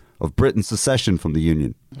outcomes of Britain's secession from the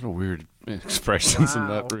Union. What a weird expressions in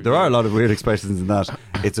that. There are a lot of weird expressions in that.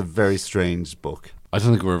 It's a very strange book. I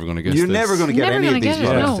don't think we're ever going to get You're this. never going to get Never any gonna of these get it,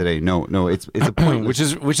 products no. today. No, it's a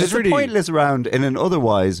pointless, which is it's really a pointless round in an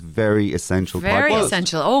otherwise very essential Very podcast.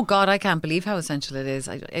 essential. Oh God, I can't believe how essential it is.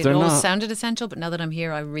 It They're always not- sounded essential, but now that I'm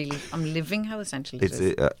here, I'm living how essential it It's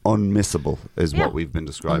is. unmissable is Yeah. what we've been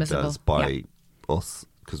described Unmissable, as by us,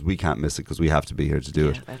 because we can't miss it because we have to be here to do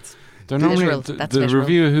it. That's They're normally Visual. the That's visual.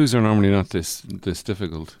 review of who's are normally not this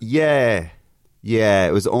difficult. Yeah,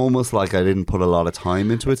 it was almost like I didn't put a lot of time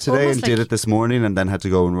into it today and almost did like- it this morning and then had to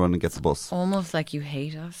go and run and get the bus. almost like you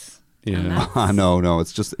hate us. Yeah. And that's- No,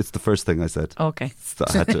 it's the first thing I said. Okay.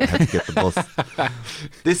 I had to get the bus.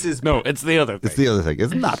 This is No, it's the other It's thing. the other thing.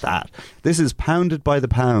 It's not that. This is Pounded by the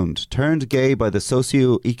Pound, turned gay by the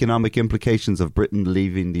socio-economic implications of Britain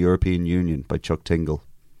leaving the European Union by Chuck Tingle.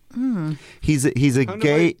 He's a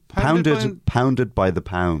gay pounded by the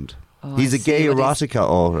pound. Oh, He's I a gay see what erotica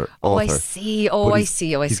author. Oh, I see. Oh, But I he's-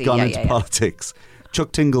 see. Oh, I He's see. gone Yeah, into yeah, yeah. politics.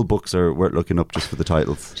 Chuck Tingle books are worth looking up just for the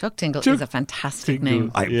titles. Chuck Tingle is a fantastic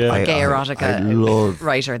name. I- Gay erotica I love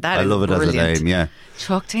writer. That I is love it brilliant. as a name. Yeah.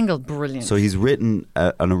 Chuck Tingle, brilliant. So he's written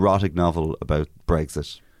an erotic novel about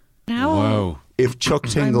Brexit. now, Wow. If Chuck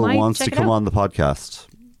Tingle might wants to check it come out. on the podcast,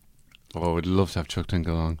 Oh, I'd love to have Chuck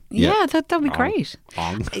Tingle on. yeah, that'd be great.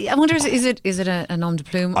 I wonder, is it a nom de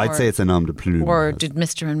plume? I'd or, say it's a nom de plume. Or did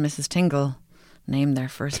Mr. and Mrs. Tingle name their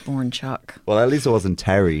firstborn Chuck? Well, at least it wasn't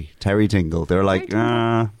Terry Tingle. They were like,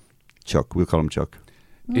 Chuck. We'll call him Chuck.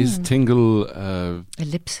 Is Tingle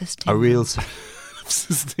Ellipsis A Tingle. real,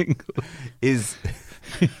 Travis's Tingle. Is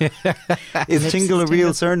Tingle a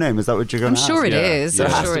real surname? Is that what you're going I'm to sure ask? it is. There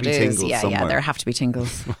I'm has sure to it be is. Tingles Yeah, somewhere. there have to be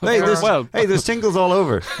Tingles. Hey, there's Tingles all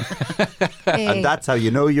over. And that's how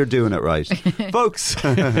you know you're doing it right. Folks.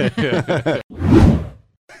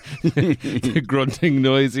 The grunting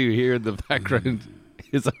noise you hear in the background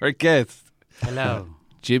is our guest, Hello,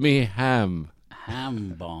 Jimmy Ham.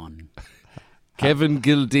 Hambon. Kevin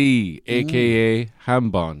Gildee, a.k.a.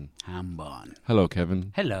 Hambon. Hambon. Hello,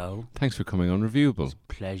 Kevin. Hello. Thanks for coming on Reviewable.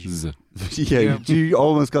 Pleasure. Yeah, you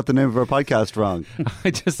almost got the name of our podcast wrong.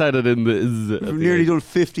 I just added in the Z. at We've the nearly end. done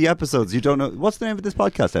 50 episodes. You don't know. What's the name of this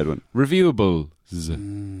podcast, Edwin? Reviewable.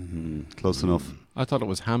 Close enough. I thought it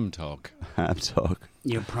was Ham Talk. Ham talk.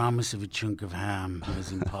 Your promise of a chunk of ham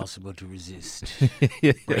was impossible to resist.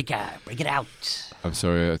 Break it out. I'm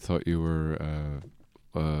sorry, I thought you were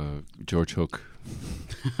George Hook.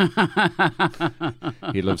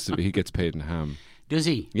 He gets paid in ham. Does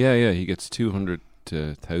he? Yeah, he gets 200 to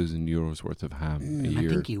 1,000 euros worth of ham a I year.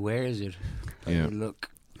 think he wears it. Yeah. Look.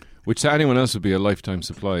 Which to anyone else would be a lifetime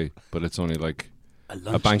supply, but it's only like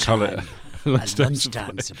a bank holiday. A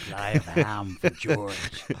lunchtime supply of ham for George.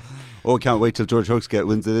 Oh, I can't wait till George Hooks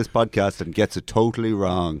wins this podcast and gets it totally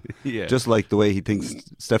wrong. Yeah. Just like the way he thinks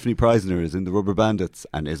Stephanie Preisner is in The Rubber Bandits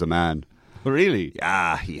and is a man. Really?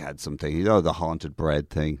 Yeah, he had something. You know, the haunted bread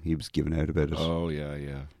thing. He was giving out about it. Oh,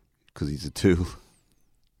 yeah. Because he's a tool.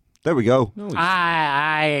 There we go. No,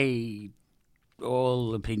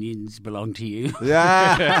 All opinions belong to you.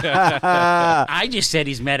 Yeah. I just said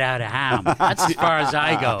he's made out of ham. That's as far as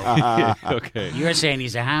I go. okay. You're saying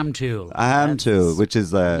he's a ham tool. A ham tool, which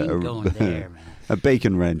is You ain't going there, man. a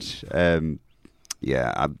bacon wrench. There's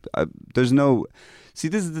no... See,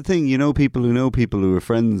 this is the thing. You know people who are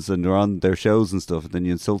friends and are on their shows and stuff, and then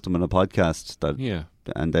you insult them on a podcast. Yeah.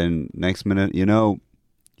 And then next minute, you're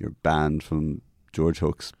banned from George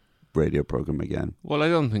Hook's radio program again. Well, I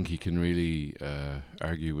don't think he can really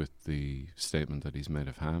argue with the statement that he's made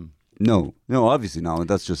of ham. No, obviously not.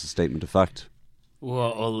 That's just a statement of fact.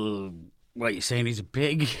 Well, what, you saying he's a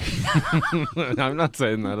pig? I'm not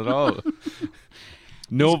saying that at all.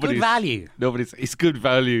 It's good value. It's good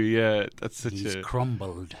value, yeah. That's such He's a...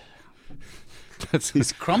 crumbled.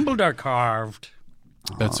 He's crumbled or carved?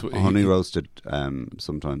 That's what honey roasted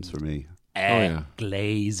sometimes for me. yeah.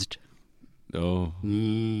 Glazed. Oh,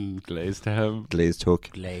 glazed ham. Glazed Hook.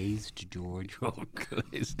 Glazed George Hook.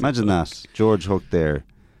 Glazed. Imagine that. George Hook there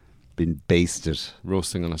being basted.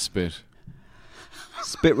 Roasting on a spit.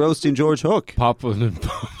 Spit roasting George Hook. Popping and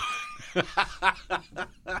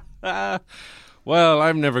Well,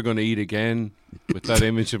 I'm never going to eat again with that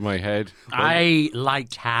image in my head. I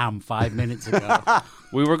liked ham 5 minutes ago.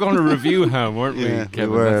 We were going to review ham, weren't we, Yeah, Kevin?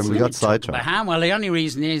 we were. That's We it. got But sidetracked. ham, well, the only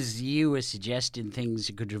reason is you were suggesting things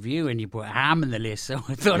you could review and you put ham in the list. So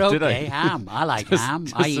I thought, Did I? okay, ham. I like Just- ham.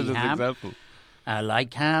 just I as eat an ham. example. I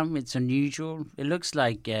like ham. It's unusual. It looks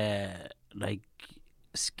like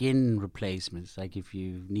skin replacements. Like if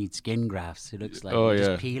you need skin grafts, it looks like Oh, you yeah.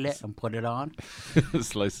 just peel it and put it on.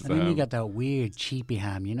 Slices And of then you ham. got that weird cheapy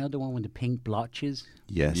ham. You know the one with the pink blotches?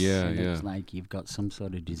 Yes. Yeah, It yeah. looks like you've got some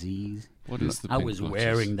sort of disease. What is the I pink was blotches?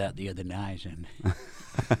 wearing that the other night and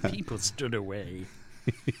people stood away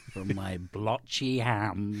from my blotchy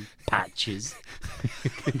ham patches.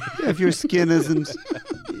 Yeah, if your skin isn't,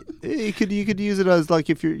 you could use it as like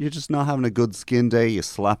if you're just not having a good skin day, you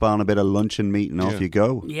slap on a bit of luncheon meat and off Yeah. you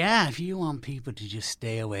go. Yeah, if you want people to just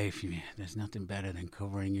stay away from you, there's nothing better than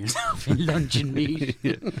covering yourself in luncheon meat.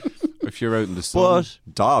 If you're out in the sun. But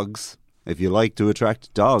dogs, if you like to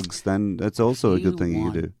attract dogs, then that's also a good thing you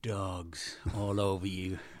want can do. Dogs all over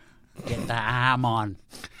you. Get that ham on.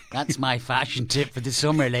 That's my fashion tip for the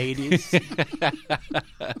summer, ladies.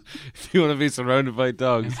 If you want to be surrounded by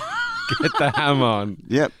dogs, get the ham on.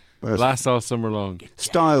 Yep. Last all summer long.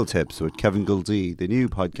 Style Tips with Kevin Gildee, the new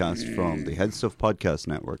podcast from the Head Stuff Podcast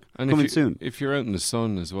Network. And Coming if soon. If you're out in the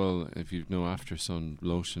sun as well, if you've no after sun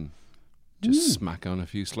lotion, just smack on a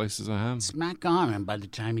few slices of ham. Smack on, and by the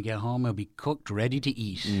time you get home, it'll be cooked, ready to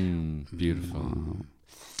eat. Beautiful.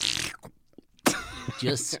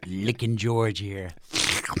 Just licking George here.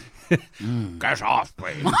 Get off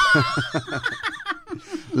me.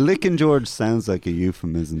 Licking George sounds like a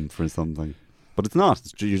euphemism for something. But it's not.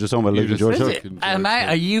 You're just talking about You're licking just- George Is Hook. it?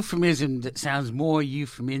 A euphemism that sounds more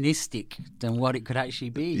euphemistic than what it could actually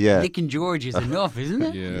be. Yeah. Licking George is enough, isn't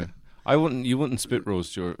it? Yeah. You wouldn't spit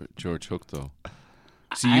roast George Hook though.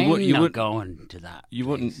 So I'm you not would going to that. you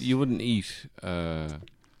wouldn't eat a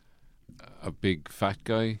big fat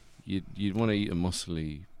guy. You'd want to eat a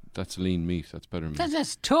muscly that's lean meat. That's better meat.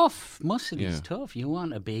 That's tough. Muscle Yeah. is tough. You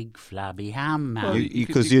want a big flabby ham, man. Well,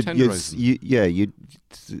 Because you you tenderise them. you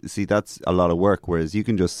see that's a lot of work. Whereas you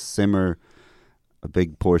can just simmer a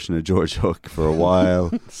big portion of George Hook for a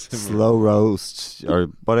while, slow roast or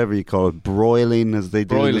whatever you call it, broiling as they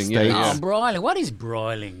do in the Broiling, yeah, States. yeah. Oh, broiling. What is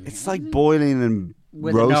broiling? It's like boiling and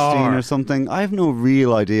With an roasting R. or something. I have no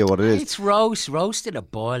real idea what it is. It's roasted or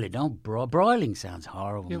boiled. Don't broiling sounds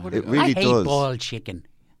horrible. Yeah, man. what It really I hate does. boiled chicken.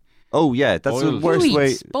 Oh yeah, that's the Boiled. worst Who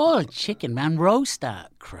way. eats boiled chicken, man? Roast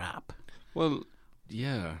that crap. Well,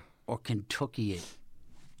 yeah. Or Kentucky it.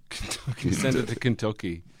 Kentucky. Send it to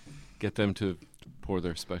Kentucky. Get them to pour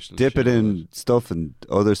their special. Dip shit it on in stuff and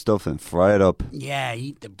other stuff and fry it up. Yeah,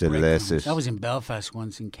 eat the Delicious. breadcrumbs. I was in Belfast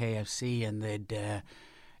once in KFC, and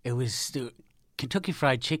it was the Kentucky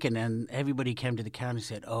Fried Chicken, and everybody came to the counter and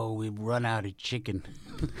said, "Oh, we've run out of chicken."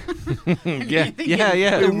 Yeah, Thinking,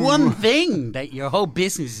 yeah. The one thing that your whole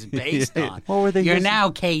business is based on. What were they You're using? now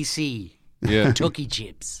KC. Yeah. Kentucky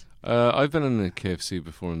chips. I've been in a KFC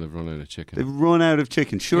before and they've run out of chicken. They've run out of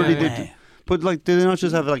chicken. Surely Yeah, they. But like, did they not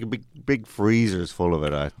just have like a big freezers full of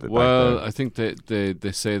it? Well, I think they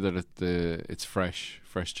say that it's fresh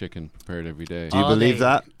chicken prepared every day. Do you believe they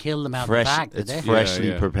that? Kill them out fresh. the back, did It's they? freshly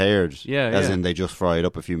Yeah. prepared. Yeah, as yeah. in they just fry it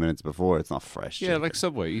up a few minutes before. It's not fresh. Yeah, chicken. like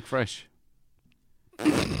Subway, eat fresh.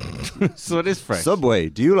 So it is fresh. Subway.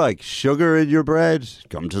 Do you like sugar in your bread?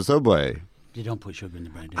 Come to Subway. They don't put sugar in the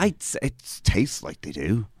bread. do they? It tastes like they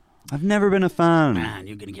do. I've never been a fan. Man,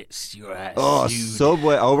 you're gonna get your ass Oh, sued.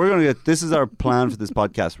 Subway. Oh, we're going to get. This is our plan for this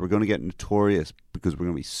podcast. We're going to get notorious because we're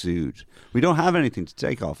going to be sued. We don't have anything to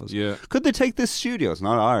take off us. Yeah. Could they take this studio? It's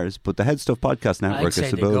not ours, but the Head Stuff Podcast Network, I'd say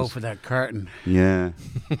I they go suppose. for that curtain. Yeah.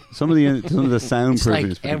 Some of the It's soundproofing like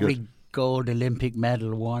is pretty every good. gold Olympic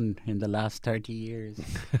medal won in the last 30 years.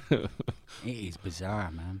 It is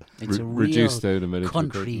bizarre, man. It's a real reduced out a minute to a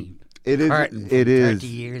country It is. curtain It from is. 30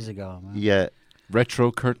 years ago, man. Yeah.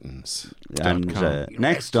 Retro curtains. And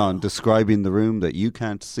next on describing the room that you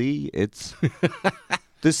can't see, it's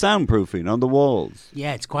the soundproofing on the walls.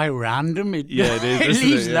 Yeah, it's quite random. Yeah, it is, It isn't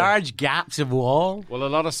leaves it? Yeah. large gaps of wall. Well, a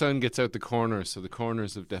lot of sound gets out the corners, so the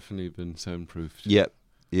corners have definitely been soundproofed. Yep.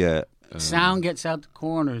 Yeah. Sound gets out the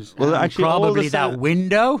corners. Well, and actually, all probably the that sound-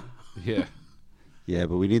 window. Yeah. Yeah,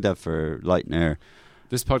 but we need that for light and air.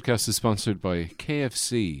 This podcast is sponsored by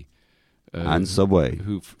KFC. And Subway.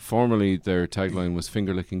 Who formerly their tagline was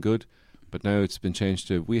finger licking good, but now it's been changed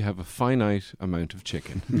to we have a finite amount of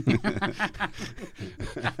chicken.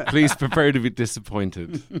 Please prepare to be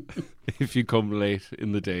disappointed if you come late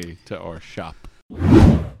in the day to our shop.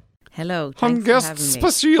 Hello. Thanks for having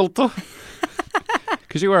me.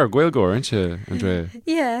 Because you are a Gaelgore, aren't you, Andrea?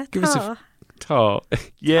 Yeah. Give us a Ta.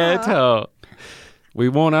 Yeah, ta. We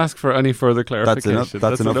won't ask for any further That's clarification. enough.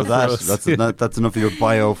 That's enough of that. for us. That's enough of your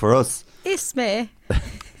bio for us. It's me.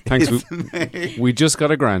 Thanks. We just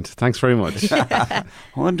got a grant. Thanks very much. I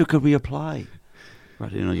wonder, could we apply?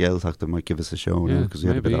 Right, you know, Gaeltacht might give us a show Yeah, because we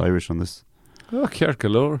had a bit of maybe. Irish on this. Oh,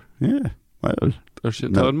 Kerkalor. Yeah. Well,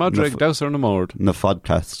 Madrig, Dowser and a Mord. the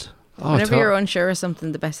podcast. Oh, Whenever you're unsure of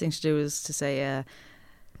something, the best thing to do is to say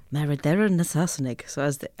Maradera Nasasanig. So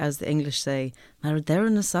as the English say, Maradera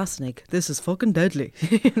Nasasanig. This is fucking deadly.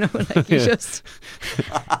 You know, like you just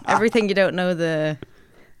everything you don't know the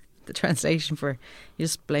translation for, you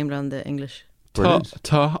just blame it on the English.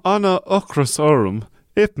 Ta Anna Okrasorum,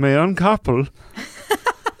 it may uncouple.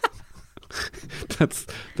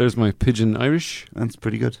 There's my pigeon Irish. That's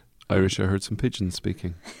pretty good. Irish, I heard some pigeons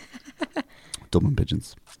speaking. Dublin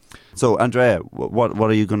pigeons. So, Andrea, what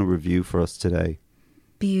are you going to review for us today?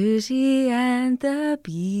 Beauty and the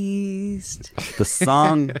Beast. The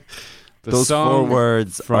song. Those song 4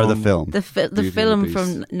 words are the film. The Beauty and the film Beast. from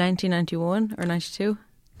 1991 or 92.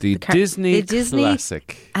 The the Disney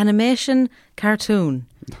classic. animation cartoon.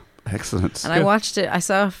 Excellent. And I watched it. I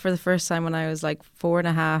saw it for the first time when I was like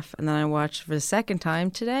 4.5, and then I watched it for the second time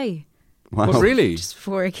today, Wow. Oh, really? just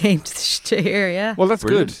before I came to here. Yeah. Well, that's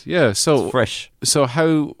Brilliant. good. Yeah. So, Fresh.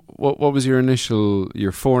 what was your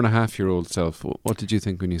 4.5-year-old self? What did you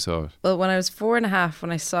think when you saw it? Well, when I was 4.5,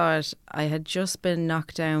 when I saw it, I had just been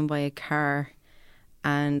knocked down by a car,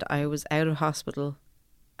 and I was out of hospital,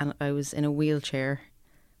 and I was in a wheelchair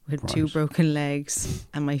with 2 broken legs,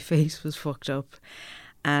 and my face was fucked up.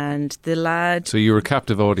 And the lad, So you were a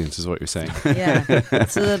captive audience, is what you're saying. yeah.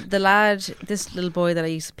 So the lad, this little boy that I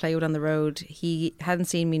used to play with on the road, he hadn't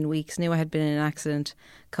seen me in weeks, knew I had been in an accident,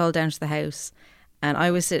 called down to the house, and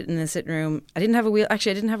I was sitting in the sitting room. I didn't have a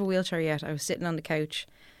wheelchair yet. I was sitting on the couch,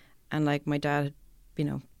 and like my dad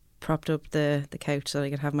had, propped up the couch so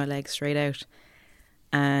I could have my legs straight out.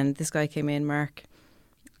 And this guy came in, Mark,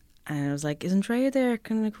 And I was like, is Andrea there?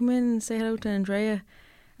 Can I come in and say hello to Andrea?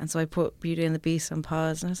 And so I put Beauty and the Beast on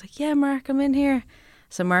pause, and I was like, yeah, Mark, I'm in here.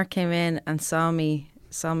 So Mark came in and saw me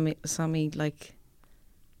like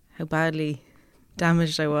how badly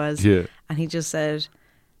damaged I was. Yeah. And he just said,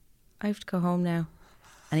 I have to go home now.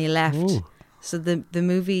 And he left. Ooh. So the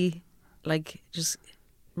movie like just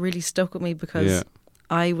really stuck with me because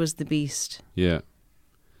I was the Beast. Yeah.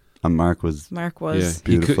 And Mark was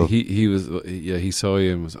beautiful. He was. He saw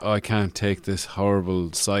you and was. Oh, I can't take this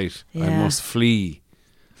horrible sight. I must flee.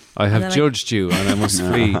 I have judged you, and I must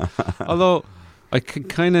flee. Although I can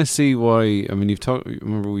kind of see why. I mean, you've talked.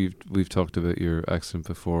 Remember, we've talked about your accent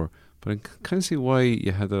before, but I can kind of see why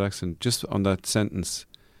you had that accent just on that sentence.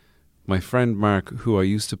 My friend Mark, who I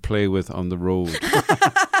used to play with on the road.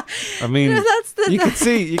 I mean, you could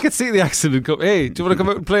see the accent and go, "Hey, do you want to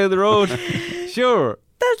come out and play on the road?" Sure.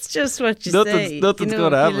 That's just what you say. Nothing's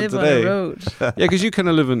going to happen today. Yeah, because you kind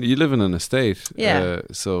of live in an estate. Yeah.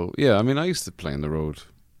 So yeah, I mean, I used to play on the road.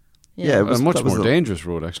 Yeah, it was a much more dangerous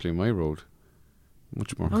road actually. My road,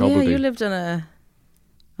 much more. Oh yeah, you lived you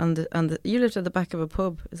lived at the back of a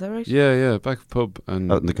pub. Is that right? Yeah, back of a pub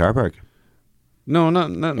and out in the car park. No, not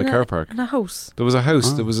in the car park. In a house. There was a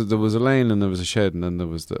house. Oh. There was a lane, and there was a shed, and then there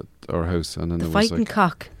was our house, and then the there was Fighting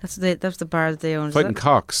Cock. That's the bar that they own. Fighting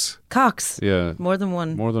Cocks. Cocks. Yeah. More than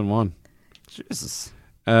one. Jesus.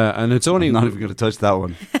 And it's only I'm not even going to touch that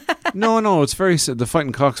one. No, it's very the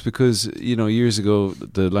Fighting Cocks because years ago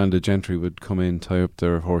the landed gentry would come in, tie up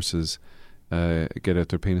their horses, get out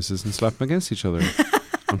their penises and slap them against each other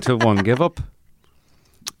until one gave up,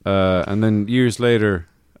 and then years later,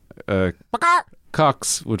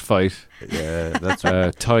 cocks would fight. Yeah, that's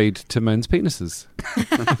right. Tied to men's penises,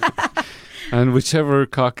 and whichever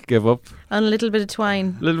cock gave up, and a little bit of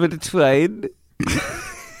twine.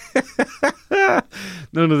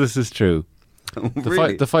 None of this is true.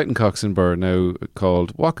 Really? The Fighting Cocks in Burr now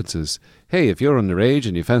called Watkins's. Hey, if you're underage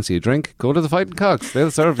and you fancy a drink, go to the Fighting Cocks. They'll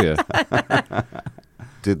serve you.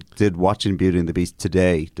 Did watching Beauty and the Beast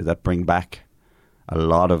today, did that bring back a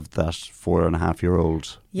lot of that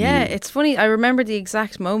 4.5-year-old? Yeah, it's funny. I remember the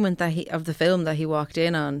exact moment of the film that he walked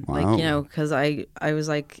in on. Wow. Like, because I was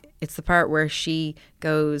like, it's the part where she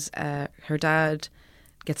goes, her dad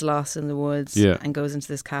gets lost in the woods and goes into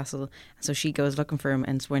this castle. So she goes looking for him,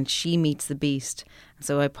 and it's when she meets the Beast. And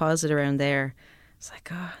so I paused it around there. It's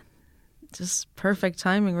like, just perfect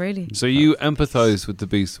timing, really. So you empathised with the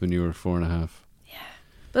Beast when you were 4.5? Yeah.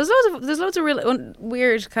 There's loads of really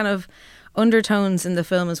weird kind of undertones in the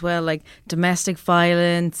film as well, like domestic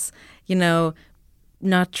violence,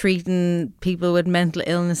 not treating people with mental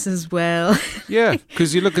illnesses well. Yeah,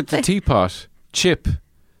 because you look at the teapot, Chip.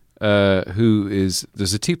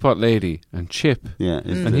 There's a teapot lady and Chip,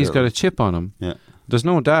 and he's got a chip on him. Yeah, there's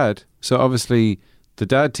no dad, so obviously the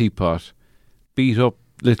dad teapot beat up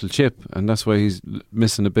little Chip, and that's why he's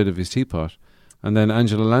missing a bit of his teapot. And then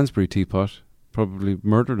Angela Lansbury teapot probably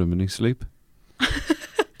murdered him in his sleep.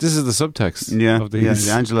 This is the subtext. Yeah, of these.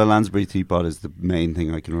 The Angela Lansbury teapot is the main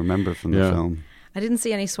thing I can remember from the film. I didn't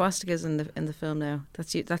see any swastikas in the film now.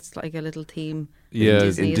 That's like a little theme. Yeah,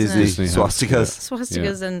 in Disney,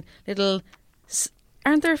 swastikas and little.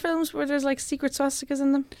 Aren't there films where there's like secret swastikas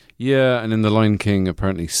in them? Yeah, and in The Lion King,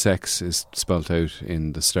 apparently sex is spelt out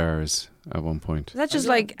in the stars at one point. Is that just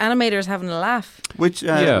like animators having a laugh? Which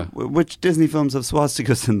Disney films have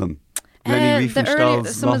swastikas in them?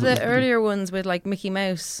 Some of the earlier ones with like Mickey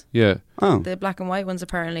Mouse. Yeah. Oh. The black and white ones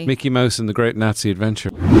apparently. Mickey Mouse and the Great Nazi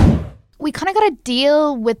Adventure. We kind of got to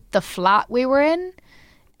deal with the flat we were in.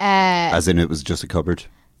 As in it was just a cupboard.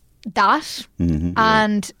 That. Mm-hmm,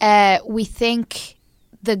 and we think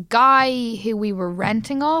the guy who we were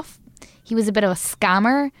renting off, he was a bit of a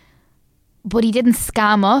scammer, but he didn't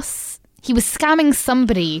scam us. He was scamming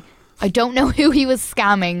somebody. I don't know who he was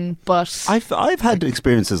scamming, but I've had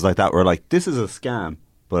experiences like that where like, this is a scam,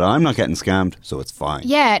 but I'm not getting scammed, so it's fine.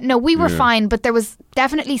 Yeah, no, we were fine, but there was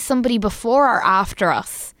definitely somebody before or after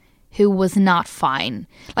us who was not fine.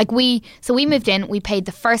 Like we moved in, we paid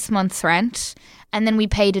the first month's rent, and then we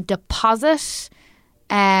paid a deposit,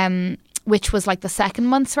 which was like the second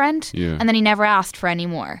month's rent, and then he never asked for any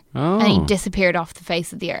more, and he disappeared off the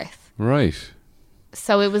face of the earth. Right.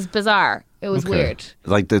 So it was bizarre. It was weird.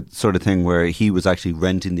 Like the sort of thing where he was actually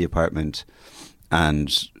renting the apartment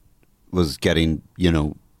and was getting,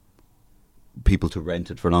 people to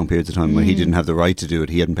rent it for long periods of time when he didn't have the right to do it.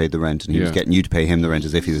 He hadn't paid the rent, and he was getting you to pay him the rent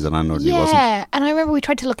as if he was a landlord and he wasn't. Yeah, and I remember we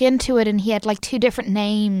tried to look into it, and he had like 2 different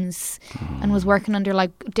names and was working under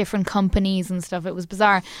like different companies and stuff. It was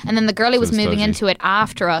bizarre. And then the girl who was moving into it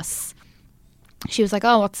after us, she was like,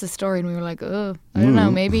 "Oh, what's the story?" And we were like, "Oh, I don't know,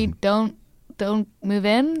 maybe don't don't move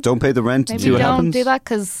in. Don't pay the rent. Maybe See what don't happens. do that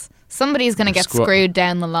because somebody's going to get screwed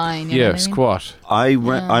down the line. You know what I mean? squat.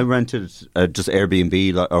 I rented just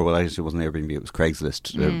Airbnb, or well, actually it wasn't Airbnb, it was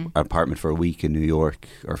Craigslist, an apartment for a week in New York,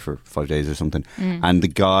 or for 5 days or something. And the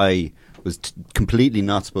guy was completely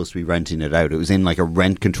not supposed to be renting it out. It was in like a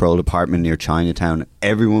rent-controlled apartment near Chinatown.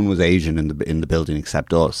 Everyone was Asian in the building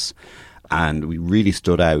except us, and we really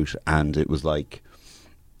stood out. And it was like,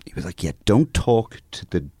 he was like, "Yeah, don't talk to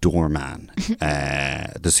the doorman,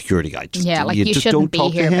 the security guy. Just, you just shouldn't don't be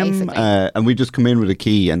talk here, to him." basically. And we just come in with a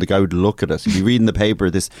key, and the guy would look at us. He'd be reading the paper.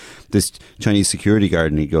 This Chinese security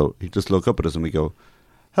guard, and he'd just look up at us, and we go,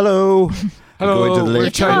 "Hello, Hello, Go into the we're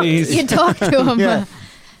lift. Chinese. You talk to him. Yeah.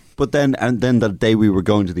 But then the day we were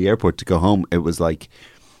going to the airport to go home, it was like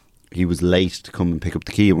he was late to come and pick up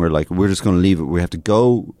the key, and we're like, we're just going to leave it. We have to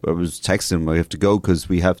go. I was texting him, we have to go because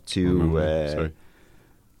we have to. Sorry.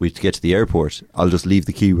 We have to get to the airport. I'll just leave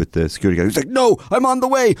the key with the security guy. He's like, "No, I'm on the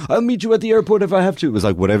way. I'll meet you at the airport if I have to." It was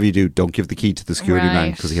like, whatever you do, don't give the key to the security man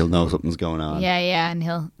Right. because he'll know something's going on. Yeah, and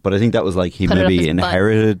he'll. But I think that was like he Put it up maybe his butt.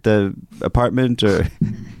 inherited the apartment, or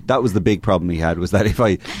that was the big problem he had, was that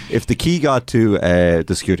if the key got to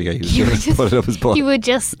the security guy, he was going to put it up his butt. You would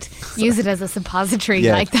just use it as a suppository,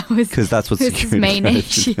 Yeah, like that was 'cause that's what was his security main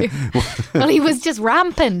guards issue. Well, he was just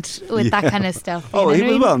rampant with that kind of stuff. you Oh, know he what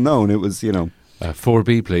I was mean? well known. It was,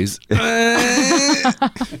 4B, please.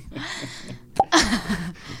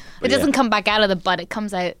 It doesn't come back out of the butt; it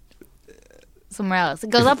comes out somewhere else. It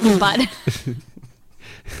goes up the butt.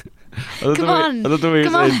 Come on,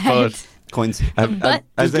 come on, Ed. coins. Butt.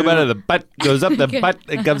 Has Come out of the butt, goes up the butt,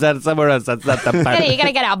 it comes out somewhere else. That's not the butt. You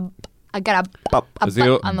gotta get I got a Bop. As the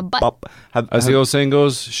butt on the butt. As the old saying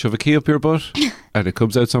goes, shove a key up your butt, and it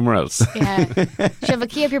comes out somewhere else. Yeah. Shove a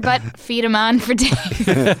key up your butt, feed a man for days.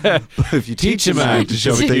 If you Teach a man to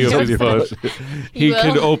shove a key up his butt, he He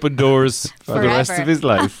can will. open doors for the rest Forever. of his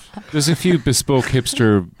life. There's a few bespoke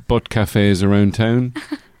hipster butt cafes around town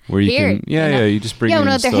where you Here, can, you know. you just bring Yeah, in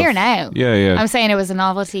no, they're stuff. here now. Yeah. I'm saying it was a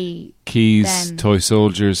novelty. Keys, then. toy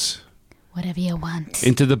soldiers, Whatever you want.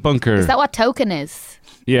 into the bunker. Is that what Token is?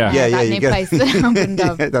 Yeah. that you new get place that opened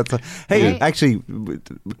up. Yeah, hey, Right. actually,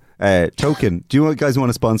 Token, do you guys want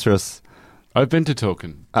to sponsor us? I've been to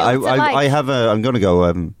Token. I what's it like? I'm going to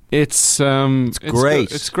go. It's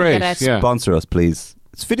great. It's great. Get it. Yeah. Sponsor us, please.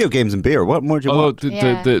 It's video games and beer. What more do you Although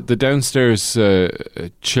want? the downstairs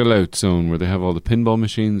chill out zone where they have all the pinball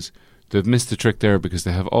machines, they've missed the trick there because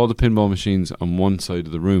they have all the pinball machines on one side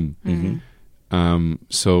of the room.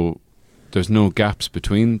 So there's no gaps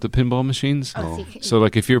between the pinball machines. Oh, so you can- So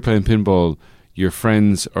like if you're playing pinball, your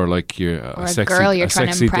friends or like or a a sexy, girl you're trying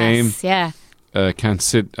to sexy dame impress. Yeah. can't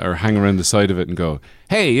sit or hang around the side of it and go,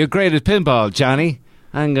 "Hey, you're great at pinball, Johnny.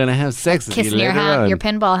 I'm gonna have sex with you Kissing your later hand, on. your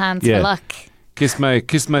pinball hands Yeah. for luck. Kiss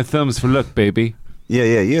my thumbs for luck, baby." Yeah.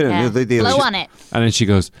 Yeah. The deal Blow is- on it. And then she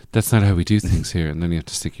goes, "That's not how we do things here." And then you have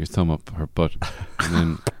to stick your thumb up her butt,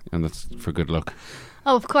 and that's for good luck.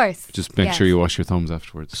 Oh, of course. Just make Yes. sure you wash your thumbs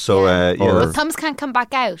afterwards. So, Or- But thumbs can't come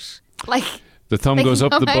back out. Like, The thumb They goes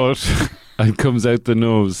can up the come out. butt and comes out the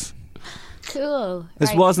nose. cool. this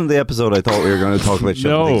Right. wasn't the episode I thought we were going to talk about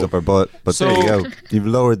shoving No. things up our butt. But there you So- go. You've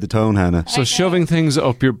lowered the tone, Hannah. So shoving things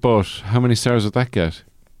up your butt, how many stars would that get?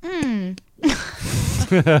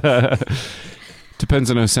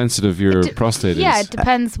 Depends on how sensitive your prostate Yeah, is. it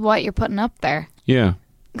depends what you're putting up there. Yeah.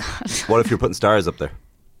 What if you're putting stars up there?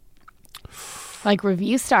 Like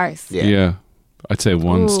review stars. Yeah. I'd say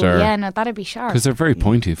 1 Ooh, star. Yeah, no, that'd be sharp. Because they're very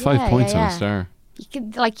pointy. 5 Yeah, points yeah, on a yeah. star. You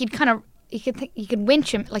could like you could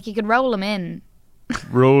winch him, like you could roll him in.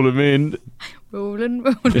 Roll them in. Rolling.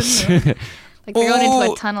 Like they're going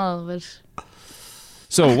into a tunnel, but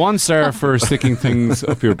So 1 star for sticking things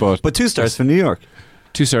up your butt. But 2 stars for New York.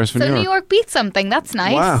 2 stars for so New New York. York beats something. That's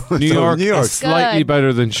nice. Wow. New So York, New York. is slightly Good.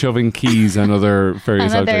 better than shoving keys and other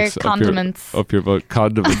various And other objects condiments. up your butt.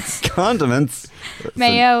 Condiments. Condiments.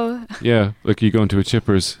 Mayo. Yeah, like you go into a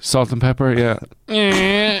Chippers. Salt and pepper, yeah.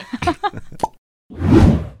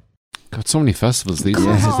 Got so many festivals these days.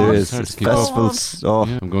 Yes, there is. It's hard It's to keep up. festivals. Oh.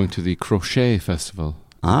 Yeah, I'm going to the Crochet Festival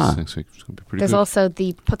next week. It's going to be pretty There's good. also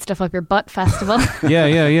the Put Stuff Up Your Butt festival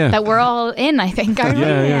Yeah. that we're all in, I think, aren't we?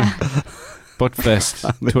 Yeah. Butt Fest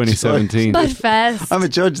 2017. Butt Fest. I'm a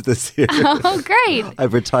judge this year. Oh, great.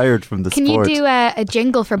 I've retired from the Can sport. you do a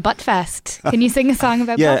jingle for Butt Fest? Can you sing a song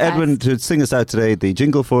about Yeah, Butt Fest? Edwin, to sing us out today, the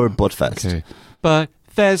jingle for Buttfest. Okay. Butt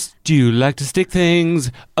Fest, do you like to stick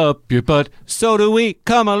things up your butt? So do we.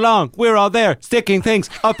 Come along. We're all there, sticking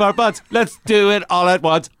things up our butts. Let's do it all at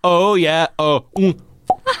once. Oh, yeah. Oh.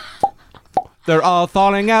 They're all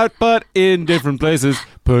falling out, but in different places.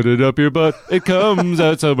 Put it up your butt. It comes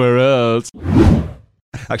out somewhere else.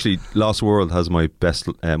 Actually, Lost World has my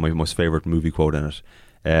most favorite movie quote in it.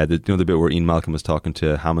 The bit where Ian Malcolm was talking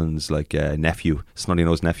to Hammond's nephew,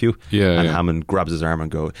 snotty-nosed nephew, and Hammond grabs his arm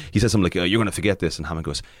and he says something like, "You're going to forget this," and Hammond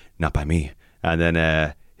goes, "Not by me." And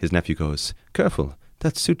then his nephew goes, "Careful,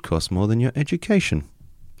 that suit costs more than your education."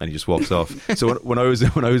 And he just walks off. So when I was in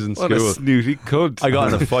school, what a snooty cunt. I got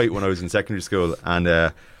in a fight when I was in secondary school,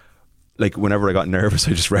 and whenever I got nervous,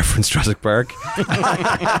 I just referenced Jurassic Park.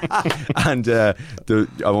 And the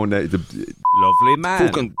lovely man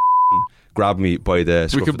fucking grabbed me by the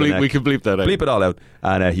scruff of the neck. We can bleep that out. Bleep it all out.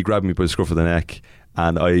 And he grabbed me by the scruff of the neck,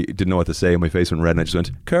 and I didn't know what to say. My face went red, and I just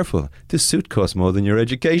went, "Careful, this suit costs more than your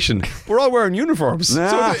education." We're all wearing uniforms,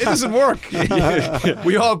 so it doesn't work.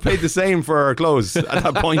 We all paid the same for our clothes at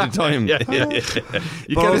that point in time.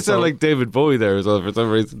 You kind of sound like David Bowie there as well for some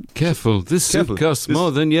reason. Careful, this suit costs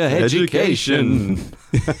more than your education.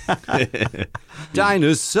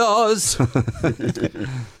 Dinosaurs,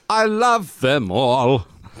 I love them all.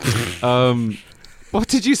 What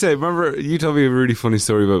did you say? Remember, you told me a really funny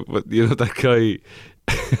story about that guy.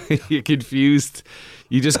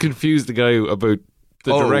 You just confused the guy about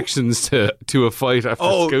the directions to a fight after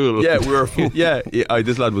school. Yeah,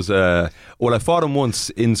 this lad was. I fought him once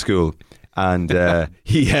in school, and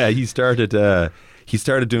he started. He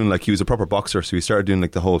started doing he was a proper boxer, so he started doing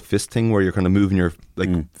the whole fist thing where you're kind of moving your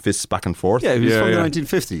fists back and forth. Yeah, he was from the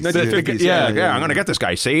 1950s. Yeah, I'm going to get this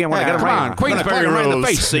guy. See, I'm going to get him right. Queensberry right in the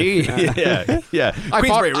face. See, yeah.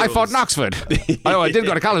 I fought in Oxford. I did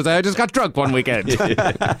go to college there. I just got drunk one weekend.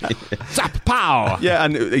 Zap, pow. Yeah,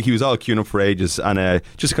 and he was all queuing up for ages, and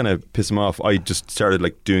just kind of piss him off, I just started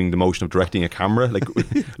doing the motion of directing a camera, like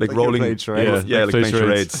rolling. Playing charades. Yeah, like playing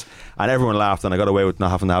charades. And everyone laughed, and I got away with not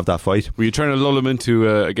having to have that fight. Were you trying to lull him into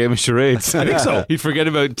a game of charades? I think so. He'd forget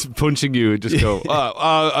about punching you and just go,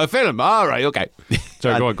 I failed him. All right, okay.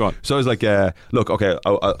 Sorry, go on. So I was like, look, okay,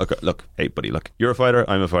 look, hey, buddy, look, you're a fighter,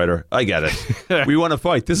 I'm a fighter. I get it. We want to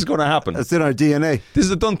fight. This is going to happen. It's in our DNA. This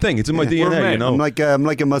is a done thing. It's in my DNA, you know. I'm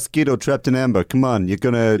like a mosquito trapped in amber. Come on, you're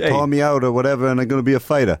going to thaw me out or whatever, and I'm going to be a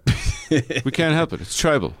fighter. We can't help it. It's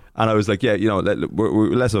tribal. And I was like, yeah, we're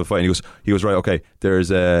less of a fight. And he goes, right, okay,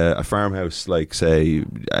 there's a farmhouse, say,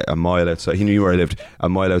 a mile outside. He knew where I lived, a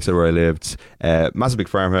mile outside where I lived. Massive big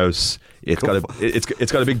farmhouse. It's got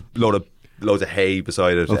a big loads of hay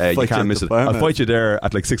beside it. You can't miss it. I'll fight you there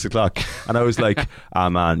at 6 o'clock. And I was like,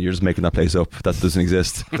 man, you're just making that place up. That doesn't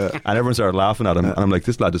exist. And everyone started laughing at him. And I'm like,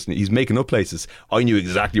 this lad he's making up places. I knew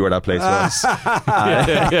exactly where that place was.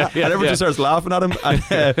 And everyone just starts laughing at him.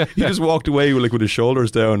 And he just walked away with his shoulders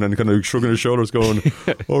down and kind of shrugging his shoulders going,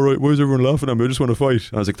 all right, why is everyone laughing at me? I just want to fight.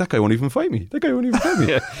 And I was like, that guy won't even fight me.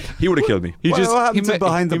 He would have killed me. What happened to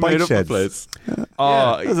behind the bike sheds?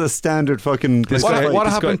 That's a standard fucking... What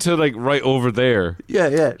happened to right over there?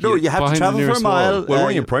 Yeah. No, you have to travel for a mile. Well, we're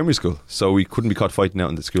only in primary school, so we couldn't be caught fighting out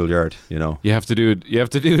in the schoolyard. You have to do it. You have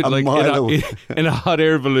to do it in a hot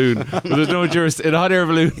air balloon. There's no in a hot air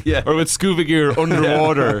balloon, or with scuba gear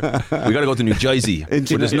underwater. We got to go to New Jersey, where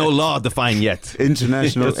there's no law defined yet.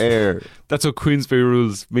 International air. That's what Queensberry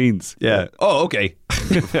rules means. Yeah. Oh, okay.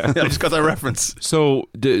 I just got that reference. So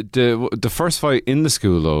the first fight in the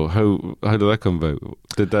school, though, how did that come about?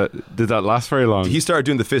 Did that last very long? He started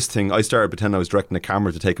doing the fist thing. I started pretending I was directing the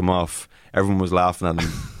camera to take him off. Everyone was laughing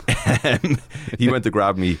at him. He went to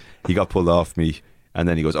grab me. He got pulled off me, and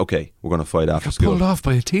then he goes, "Okay, we're going to fight after school." Pulled off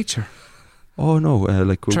by a teacher. Oh no!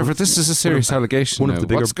 Trevor, this is a serious allegation.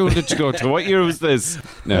 What school did you go to? What year was this?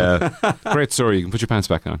 No. Great story. You can put your pants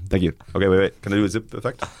back on. Thank you. Okay, wait. Can I do a zip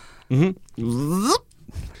effect? Mm-hmm.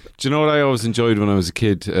 Do you know what I always enjoyed when I was a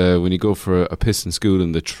kid? When you go for a piss in school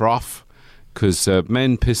in the trough, because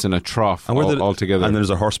men piss in a trough all together, and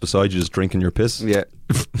there's a horse beside you just drinking your piss. Yeah,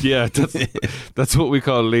 yeah. That's what we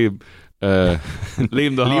call Liam.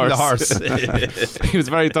 Liam the horse. He was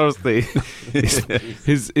very thirsty.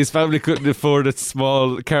 His family couldn't afford a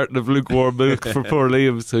small carton of lukewarm milk for poor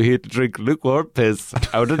Liam, so he had to drink lukewarm piss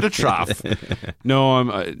out of the trough. No,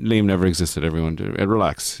 Liam never existed. Everyone,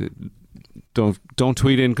 relax. Don't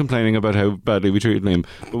tweet in complaining about how badly we treated Liam.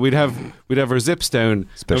 But we'd have our zips down,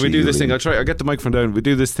 and we do this thing. I'll get the microphone down. We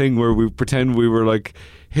do this thing where we pretend we were like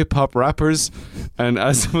hip hop rappers, and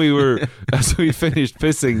as we finished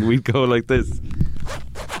pissing, we'd go like this.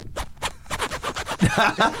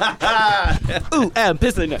 Ooh, I'm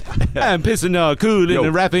pissing all cool in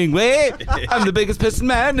a rapping way. I'm the biggest pissing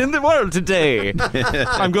man in the world today.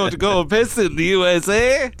 I'm going to go piss in the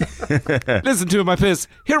USA. Listen to my piss.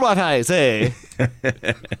 Hear what I say.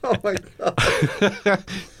 Oh my God.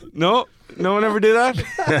 No, No one ever do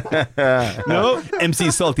that? No?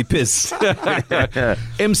 MC Salty Piss.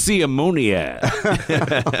 MC Ammonia.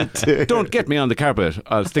 Don't get me on the carpet.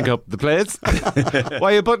 I'll stick up the plates.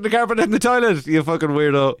 Why are you putting the carpet in the toilet, you fucking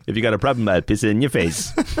weirdo? If you got a problem, I'll piss it in your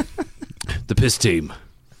face. The piss team.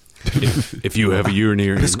 If you have a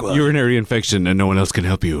urinary infection and no one else can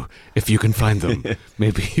help you, if you can find them,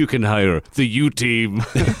 maybe you can hire the U team.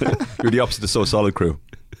 You're the opposite of So Solid crew.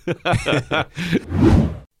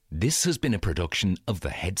 This has been a production of the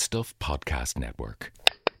Head Stuff Podcast Network.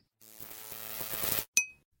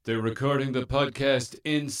 They're recording the podcast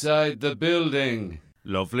inside the building.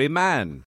 Lovely man.